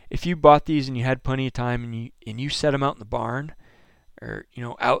if you bought these and you had plenty of time and you set them out in the barn or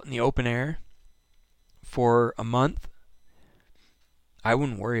out in the open air for a month, I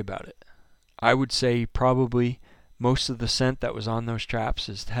wouldn't worry about it. I would say probably most of the scent that was on those traps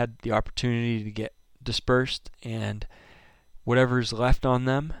has had the opportunity to get dispersed, and whatever's left on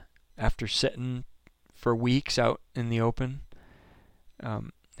them after sitting for weeks out in the open,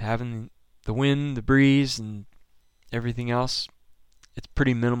 having the wind, the breeze, and everything else, it's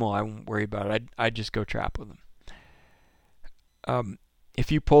pretty minimal. I won't worry about it. I'd just go trap with them.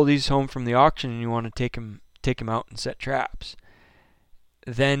 If you pull these home from the auction and you want to take them out and set traps,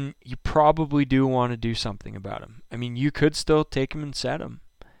 then you probably do want to do something about them. I mean, you could still take them and set them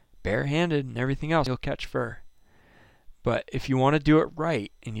barehanded and everything else. You'll catch fur. But if you want to do it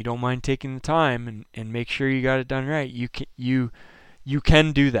right and you don't mind taking the time and make sure you got it done right, you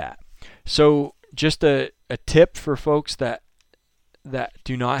can do that. So just a tip for folks that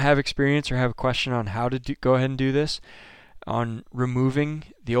do not have experience or have a question on how to go ahead and do this, on removing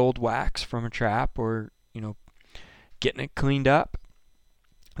the old wax from a trap or, getting it cleaned up.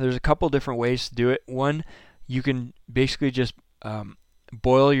 There's a couple different ways to do it. One, you can basically just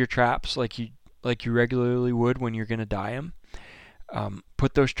boil your traps like you regularly would when you're going to dye them.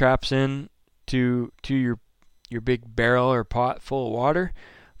 Put those traps in to your big barrel or pot full of water,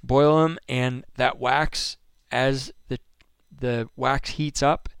 boil them, and that wax, as the wax heats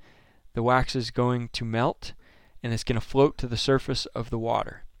up, the wax is going to melt and it's going to float to the surface of the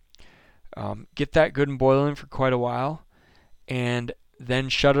water. Get that good and boiling for quite a while, and then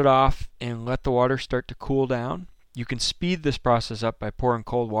shut it off and let the water start to cool down. You can speed this process up by pouring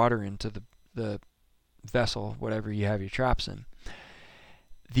cold water into the vessel, whatever you have your traps in.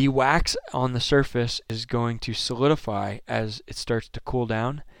 The wax on the surface is going to solidify as it starts to cool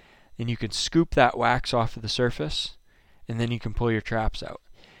down, and you can scoop that wax off of the surface, and then you can pull your traps out.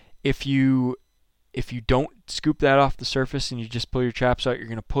 If you don't scoop that off the surface and you just pull your traps out, you're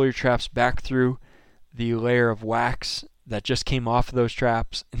going to pull your traps back through the layer of wax that just came off of those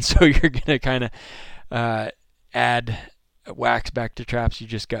traps, and so you're going to kind of add wax back to traps you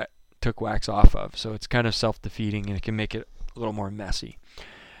just took wax off of. So it's kind of self-defeating, and it can make it a little more messy.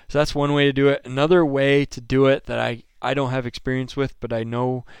 So that's one way to do it. Another way to do it that I don't have experience with, but I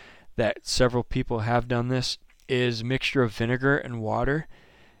know that several people have done this, is a mixture of vinegar and water.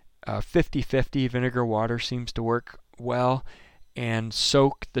 50-50 vinegar water seems to work well, and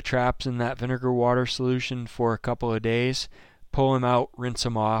soak the traps in that vinegar water solution for a couple of days. Pull them out, rinse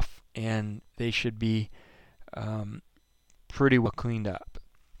them off, and they should be pretty well cleaned up.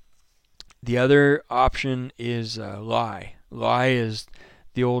 The other option is lye. Lye is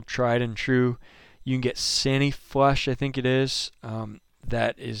the old tried and true. You can get Sandy Flush, I think it is,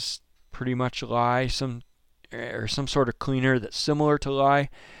 that is pretty much lye, some sort of cleaner that's similar to lye.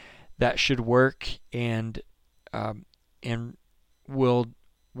 That should work and will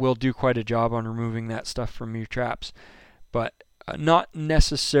do quite a job on removing that stuff from your traps. But not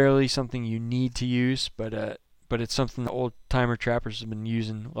necessarily something you need to use, but it's something the old timer trappers have been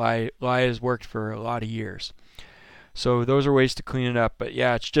using. Lye has worked for a lot of years. So those are ways to clean it up. But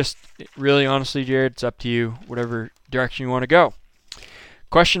yeah, it's just really, honestly, Jared, it's up to you, whatever direction you want to go.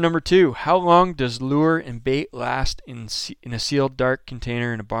 Question number 2, how long does lure and bait last in a sealed dark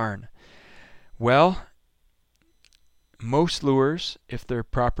container in a barn? Well, most lures, if they're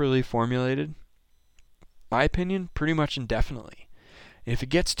properly formulated, in my opinion, pretty much indefinitely. If it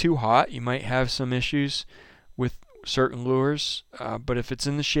gets too hot, you might have some issues with certain lures, but if it's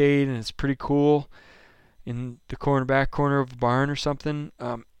in the shade and it's pretty cool in the back corner of a barn or something,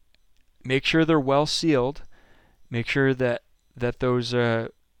 make sure they're well sealed. Make sure that those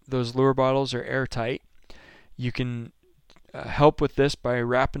lure bottles are airtight. You can help with this by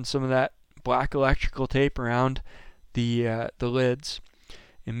wrapping some of that black electrical tape around the lids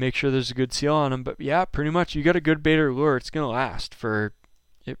and make sure there's a good seal on them. But yeah, pretty much you got a good bait or lure, it's going to last for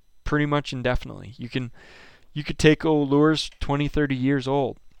it pretty much indefinitely. You could take old lures 20-30 years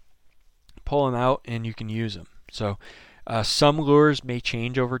old, pull them out, and you can use them. So some lures may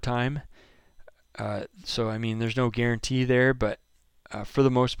change over time. So I mean, there's no guarantee there, but for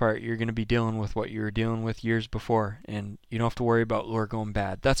the most part, you're going to be dealing with what you were dealing with years before, and you don't have to worry about lure going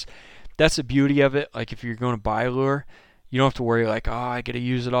bad. That's the beauty of it. Like if you're going to buy a lure, you don't have to worry like, oh, I got to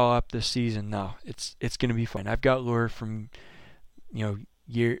use it all up this season. No, it's going to be fine. I've got lure from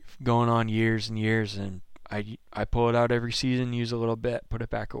going on years and years, and I pull it out every season, use a little bit, put it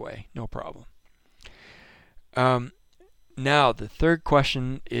back away, no problem. Now the third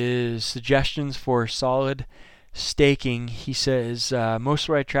question is suggestions for solid staking. He says most of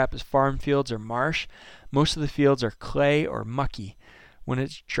what I trap is farm fields or marsh. Most of the fields are clay or mucky. When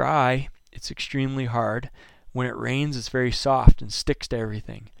it's dry, it's extremely hard. When it rains, it's very soft and sticks to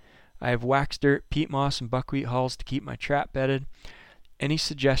everything. I have waxed dirt, peat moss, and buckwheat hulls to keep my trap bedded. Any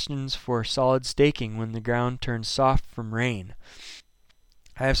suggestions for solid staking when the ground turns soft from rain?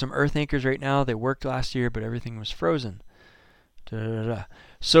 I have some earth anchors right now. They worked last year, but everything was frozen.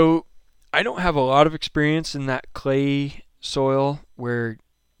 So I don't have a lot of experience in that clay soil where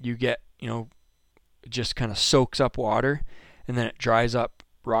you get, it just kind of soaks up water and then it dries up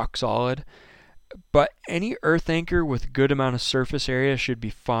rock solid. But any earth anchor with a good amount of surface area should be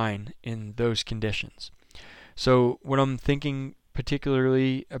fine in those conditions. So what I'm thinking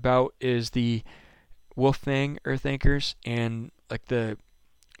particularly about is the Wolfang earth anchors, and like the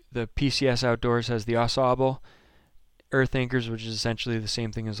PCS Outdoors has the Ensemble earth anchors, which is essentially the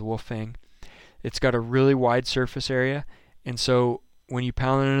same thing as the Wolfang. It's got a really wide surface area, and so when you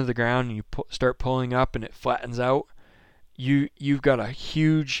pound it into the ground and you start pulling up and it flattens out, you've got a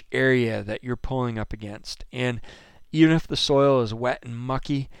huge area that you're pulling up against. And even if the soil is wet and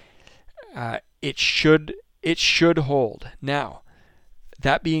mucky, it should hold. Now,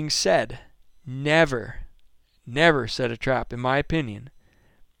 that being said, never set a trap, in my opinion.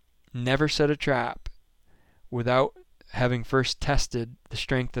 Never set a trap without having first tested the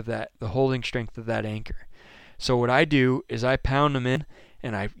strength of that, the holding strength of that anchor. So what I do is I pound them in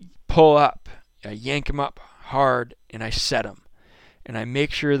and I pull up, I yank them up hard, and I set them. And I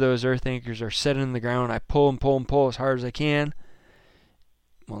make sure those earth anchors are set in the ground. I pull as hard as I can.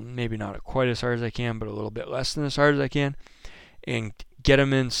 Well, maybe not quite as hard as I can, but a little bit less than as hard as I can. And get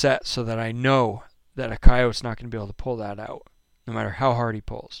them in set so that I know that a coyote's not going to be able to pull that out, no matter how hard he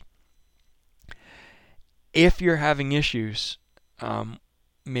pulls. If you're having issues,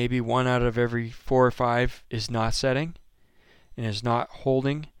 maybe 1 out of every 4 or 5 is not setting and is not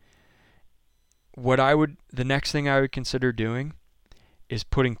holding. The next thing I would consider doing is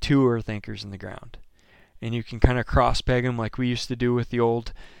putting 2 earth anchors in the ground. And you can kind of cross peg them like we used to do with the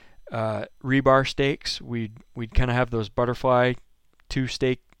old rebar stakes. We'd kind of have those butterfly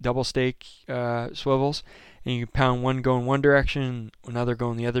double stake swivels, and you can pound one going one direction, another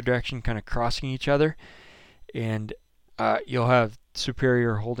going the other direction, kind of crossing each other, and you'll have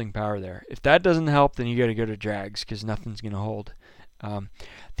superior holding power there. If that doesn't help, then you got to go to drags, because nothing's going to hold.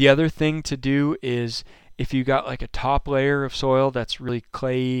 The other thing to do is, if you got like a top layer of soil that's really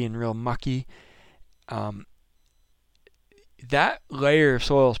clayey and real mucky, that layer of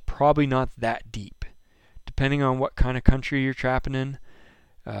soil is probably not that deep, depending on what kind of country you're trapping in.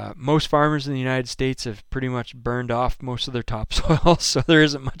 Most farmers in the United States have pretty much burned off most of their topsoil, so there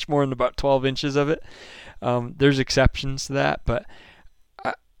isn't much more than about 12 inches of it. There's exceptions to that, but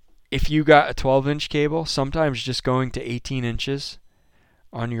if you got a 12-inch cable, sometimes just going to 18 inches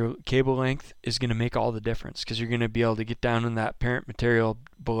on your cable length is going to make all the difference, because you're going to be able to get down in that parent material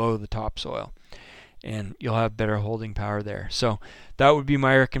below the topsoil, and you'll have better holding power there. So that would be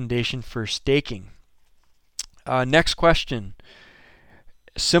my recommendation for staking. Next question.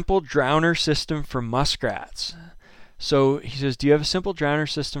 Simple drowner system for muskrats. So he says, do you have a simple drowner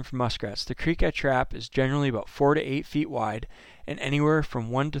system for muskrats? The creek I trap is generally about 4 to 8 feet wide and anywhere from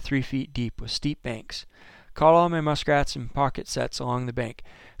 1 to 3 feet deep with steep banks. Caught all my muskrats in pocket sets along the bank.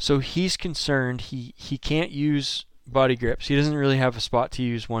 So he's concerned he can't use body grips. He doesn't really have a spot to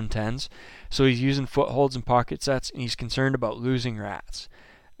use 110s. So he's using footholds and pocket sets, and he's concerned about losing rats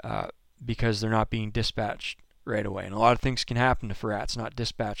because they're not being dispatched right away. And a lot of things can happen if a rat's not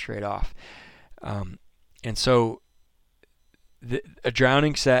dispatched right off. And so a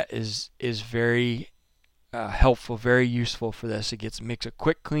drowning set is very helpful, very useful for this. It makes a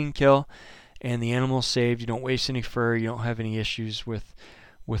quick, clean kill, and the animal's saved. You don't waste any fur. You don't have any issues with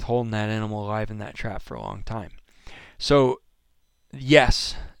holding that animal alive in that trap for a long time. So,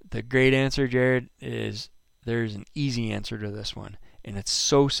 yes, the great answer, Jared, is there's an easy answer to this one. And it's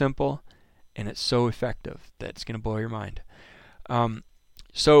so simple and it's so effective that it's going to blow your mind.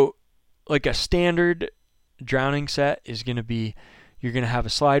 So, like a standard drowning set is going to be, you're going to have a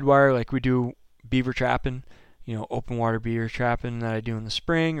slide wire like we do beaver trapping, open water beaver trapping that I do in the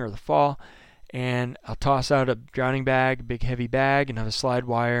spring or the fall. And I'll toss out a drowning bag, a big heavy bag, and have a slide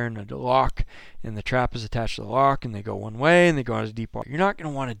wire and a lock, and the trap is attached to the lock, and they go one way and they go out of deep water. You're not going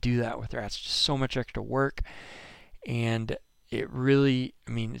to want to do that with rats. It's just so much extra work, and it really,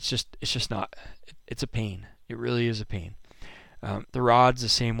 it's just not. It's a pain. It really is a pain. The rods the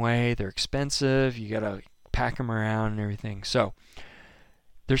same way. They're expensive. You got to pack them around and everything. So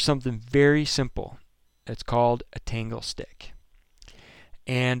there's something very simple. It's called a tangle stick,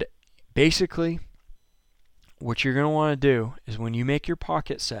 and basically, what you're going to want to do is when you make your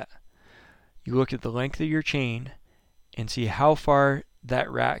pocket set, you look at the length of your chain and see how far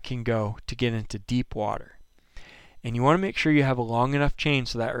that rat can go to get into deep water. And you want to make sure you have a long enough chain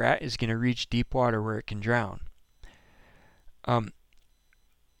so that rat is going to reach deep water where it can drown. And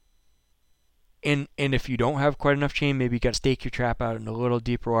if you don't have quite enough chain, maybe you got to stake your trap out in a little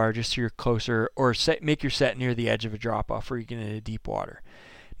deeper water just so you're closer, or make your set near the edge of a drop-off where you get into deep water.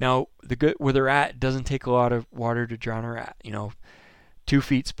 Now, with a rat, it doesn't take a lot of water to drown a rat. 2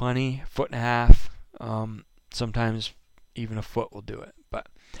 feet's plenty, 1.5 feet. Sometimes even a foot will do it. But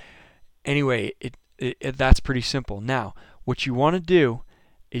anyway, that's pretty simple. Now, what you want to do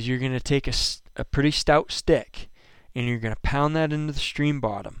is you're going to take a pretty stout stick, and you're going to pound that into the stream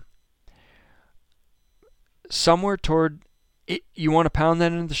bottom. Somewhere toward it, you want to pound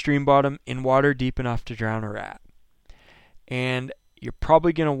that into the stream bottom in water deep enough to drown a rat. And you're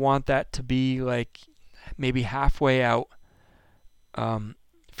probably going to want that to be like maybe halfway out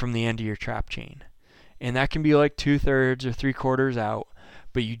from the end of your trap chain. And that can be like 2/3 or 3/4 out,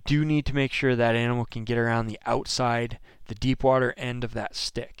 but you do need to make sure that animal can get around the outside, the deep water end of that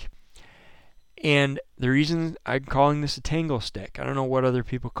stick. And the reason I'm calling this a tangle stick, I don't know what other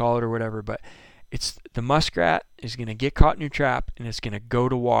people call it or whatever, but it's the muskrat is going to get caught in your trap, and it's going to go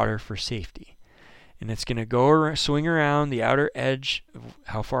to water for safety. And it's going to go swing around the outer edge of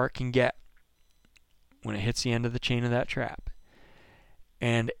how far it can get when it hits the end of the chain of that trap.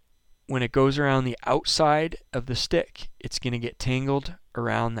 And when it goes around the outside of the stick, it's going to get tangled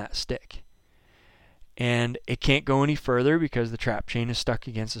around that stick. And it can't go any further because the trap chain is stuck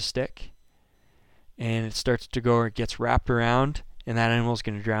against the stick. And it starts to go, or it gets wrapped around, and that animal is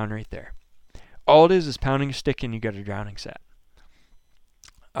going to drown right there. All it is pounding a stick, and you got a drowning set.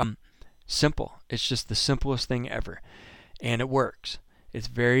 Simple. It's just the simplest thing ever. And it works. It's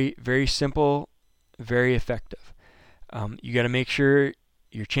very, very simple, very effective. You got to make sure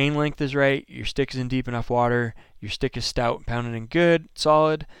your chain length is right, your stick is in deep enough water, your stick is stout, pounded in good,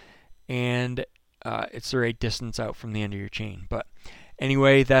 solid, and it's the right distance out from the end of your chain. But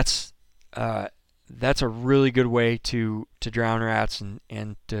anyway, that's a really good way to drown rats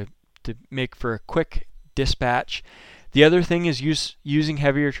and to make for a quick dispatch. The other thing is using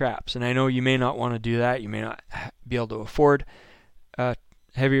heavier traps, and I know you may not want to do that. You may not be able to afford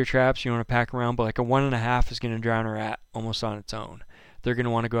heavier traps. You want to pack around, but like a 1.5 is going to drown a rat almost on its own. They're going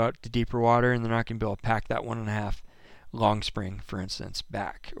to want to go out to deeper water, and they're not going to be able to pack that 1.5 long spring, for instance,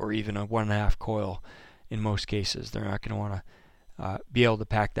 back, or even a 1.5 coil in most cases. They're not going to want to be able to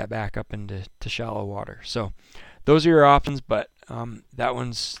pack that back up into shallow water. So those are your options, but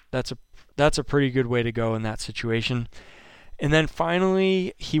that's a pretty good way to go in that situation. And then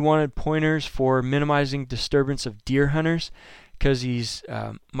finally, he wanted pointers for minimizing disturbance of deer hunters, because he's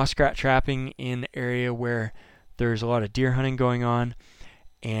muskrat trapping in an area where there's a lot of deer hunting going on,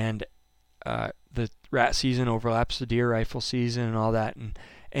 and the rat season overlaps the deer rifle season and all that. And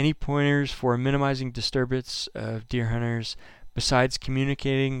any pointers for minimizing disturbance of deer hunters besides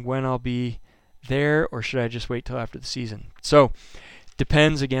communicating when I'll be there, or should I just wait till after the season? So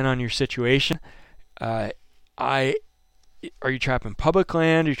depends again on your situation. Are you trapping public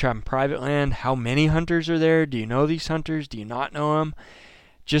land? Are you trapping private land? How many hunters are there? Do you know these hunters? Do you not know them?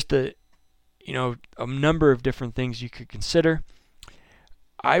 Just a number of different things you could consider.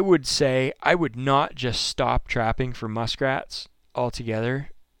 I would say I would not just stop trapping for muskrats altogether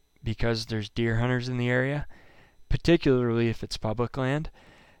because there's deer hunters in the area, particularly if it's public land.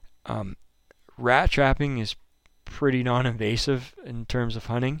 Rat trapping is pretty non-invasive in terms of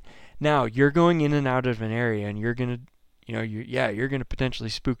hunting. Now, you're going in and out of an area, and you're going to potentially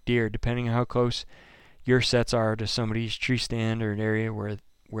spook deer depending on how close your sets are to somebody's tree stand or an area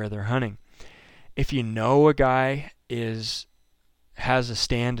where they're hunting. If you know a guy has a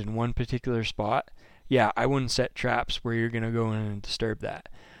stand in one particular spot, I wouldn't set traps where you're going to go in and disturb that.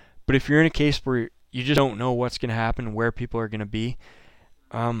 But if you're in a case where you just don't know what's going to happen and where people are going to be,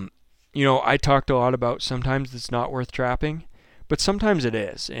 I talked a lot about sometimes it's not worth trapping, but sometimes it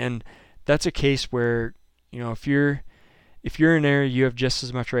is. And that's a case where, if you're in an area, you have just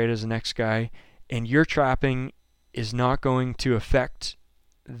as much right as the next guy, and your trapping is not going to affect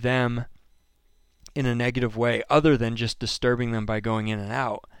them in a negative way other than just disturbing them by going in and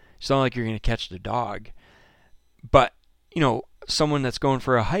out. It's not like you're going to catch the dog. But, someone that's going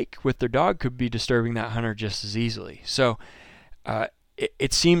for a hike with their dog could be disturbing that hunter just as easily. So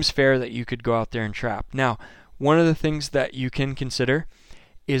it seems fair that you could go out there and trap. Now, one of the things that you can consider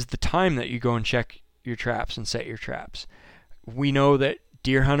is the time that you go and check your traps and set your traps. We know that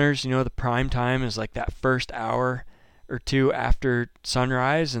deer hunters, the prime time is like that first hour or two after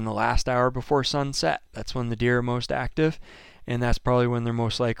sunrise and the last hour before sunset. That's when the deer are most active, and that's probably when they're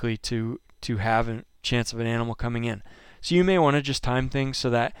most likely to have a chance of an animal coming in. So you may want to just time things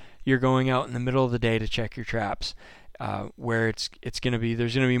so that you're going out in the middle of the day to check your traps, where there's going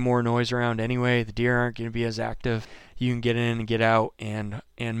to be more noise around anyway. The deer aren't going to be as active. You can get in and get out and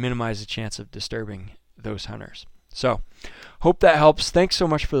minimize the chance of disturbing those hunters. So hope that helps. Thanks so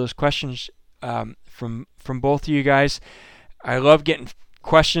much for those questions from both of you guys. I love getting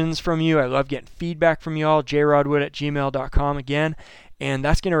questions from you. I love getting feedback from you all. jrodwood@gmail.com again. And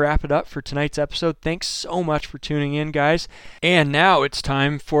that's going to wrap it up for tonight's episode. Thanks so much for tuning in, guys. And now it's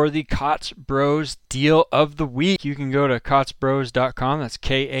time for the Kaatz Bros Deal of the Week. You can go to kaatzbros.com. That's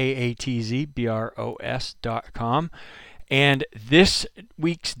KAATZBROS.com. And this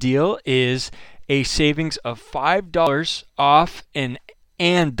week's deal is a savings of $5 off and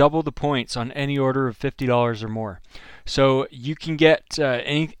double the points on any order of $50 or more. So you can get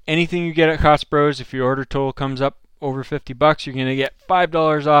anything you get at Kaatz Bros. If your order total comes up over $50, you're going to get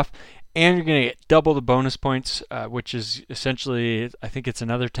 $5 off, and you're going to get double the bonus points, which is essentially, I think it's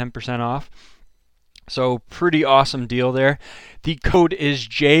another 10% off. So pretty awesome deal there. The code is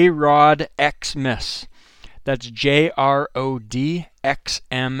JRODXMAS. That's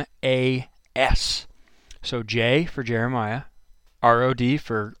JRODXMAS. So J for Jeremiah, ROD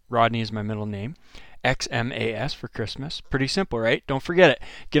for Rodney is my middle name, XMAS for Christmas. Pretty simple, right? Don't forget it.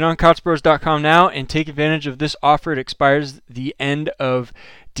 Get on kaatzbros.com now and take advantage of this offer. It expires the end of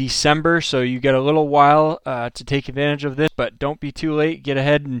December, so you get a little while to take advantage of this, but don't be too late. Get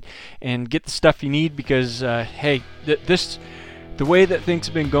ahead and get the stuff you need because, hey, the way that things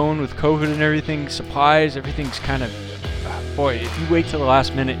have been going with COVID and everything, supplies, everything's kind of, boy, if you wait till the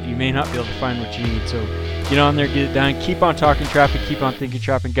last minute, you may not be able to find what you need. So get on there, get it done. Keep on talking traffic, keep on thinking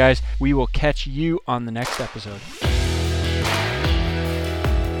traffic, guys. We will catch you on the next episode.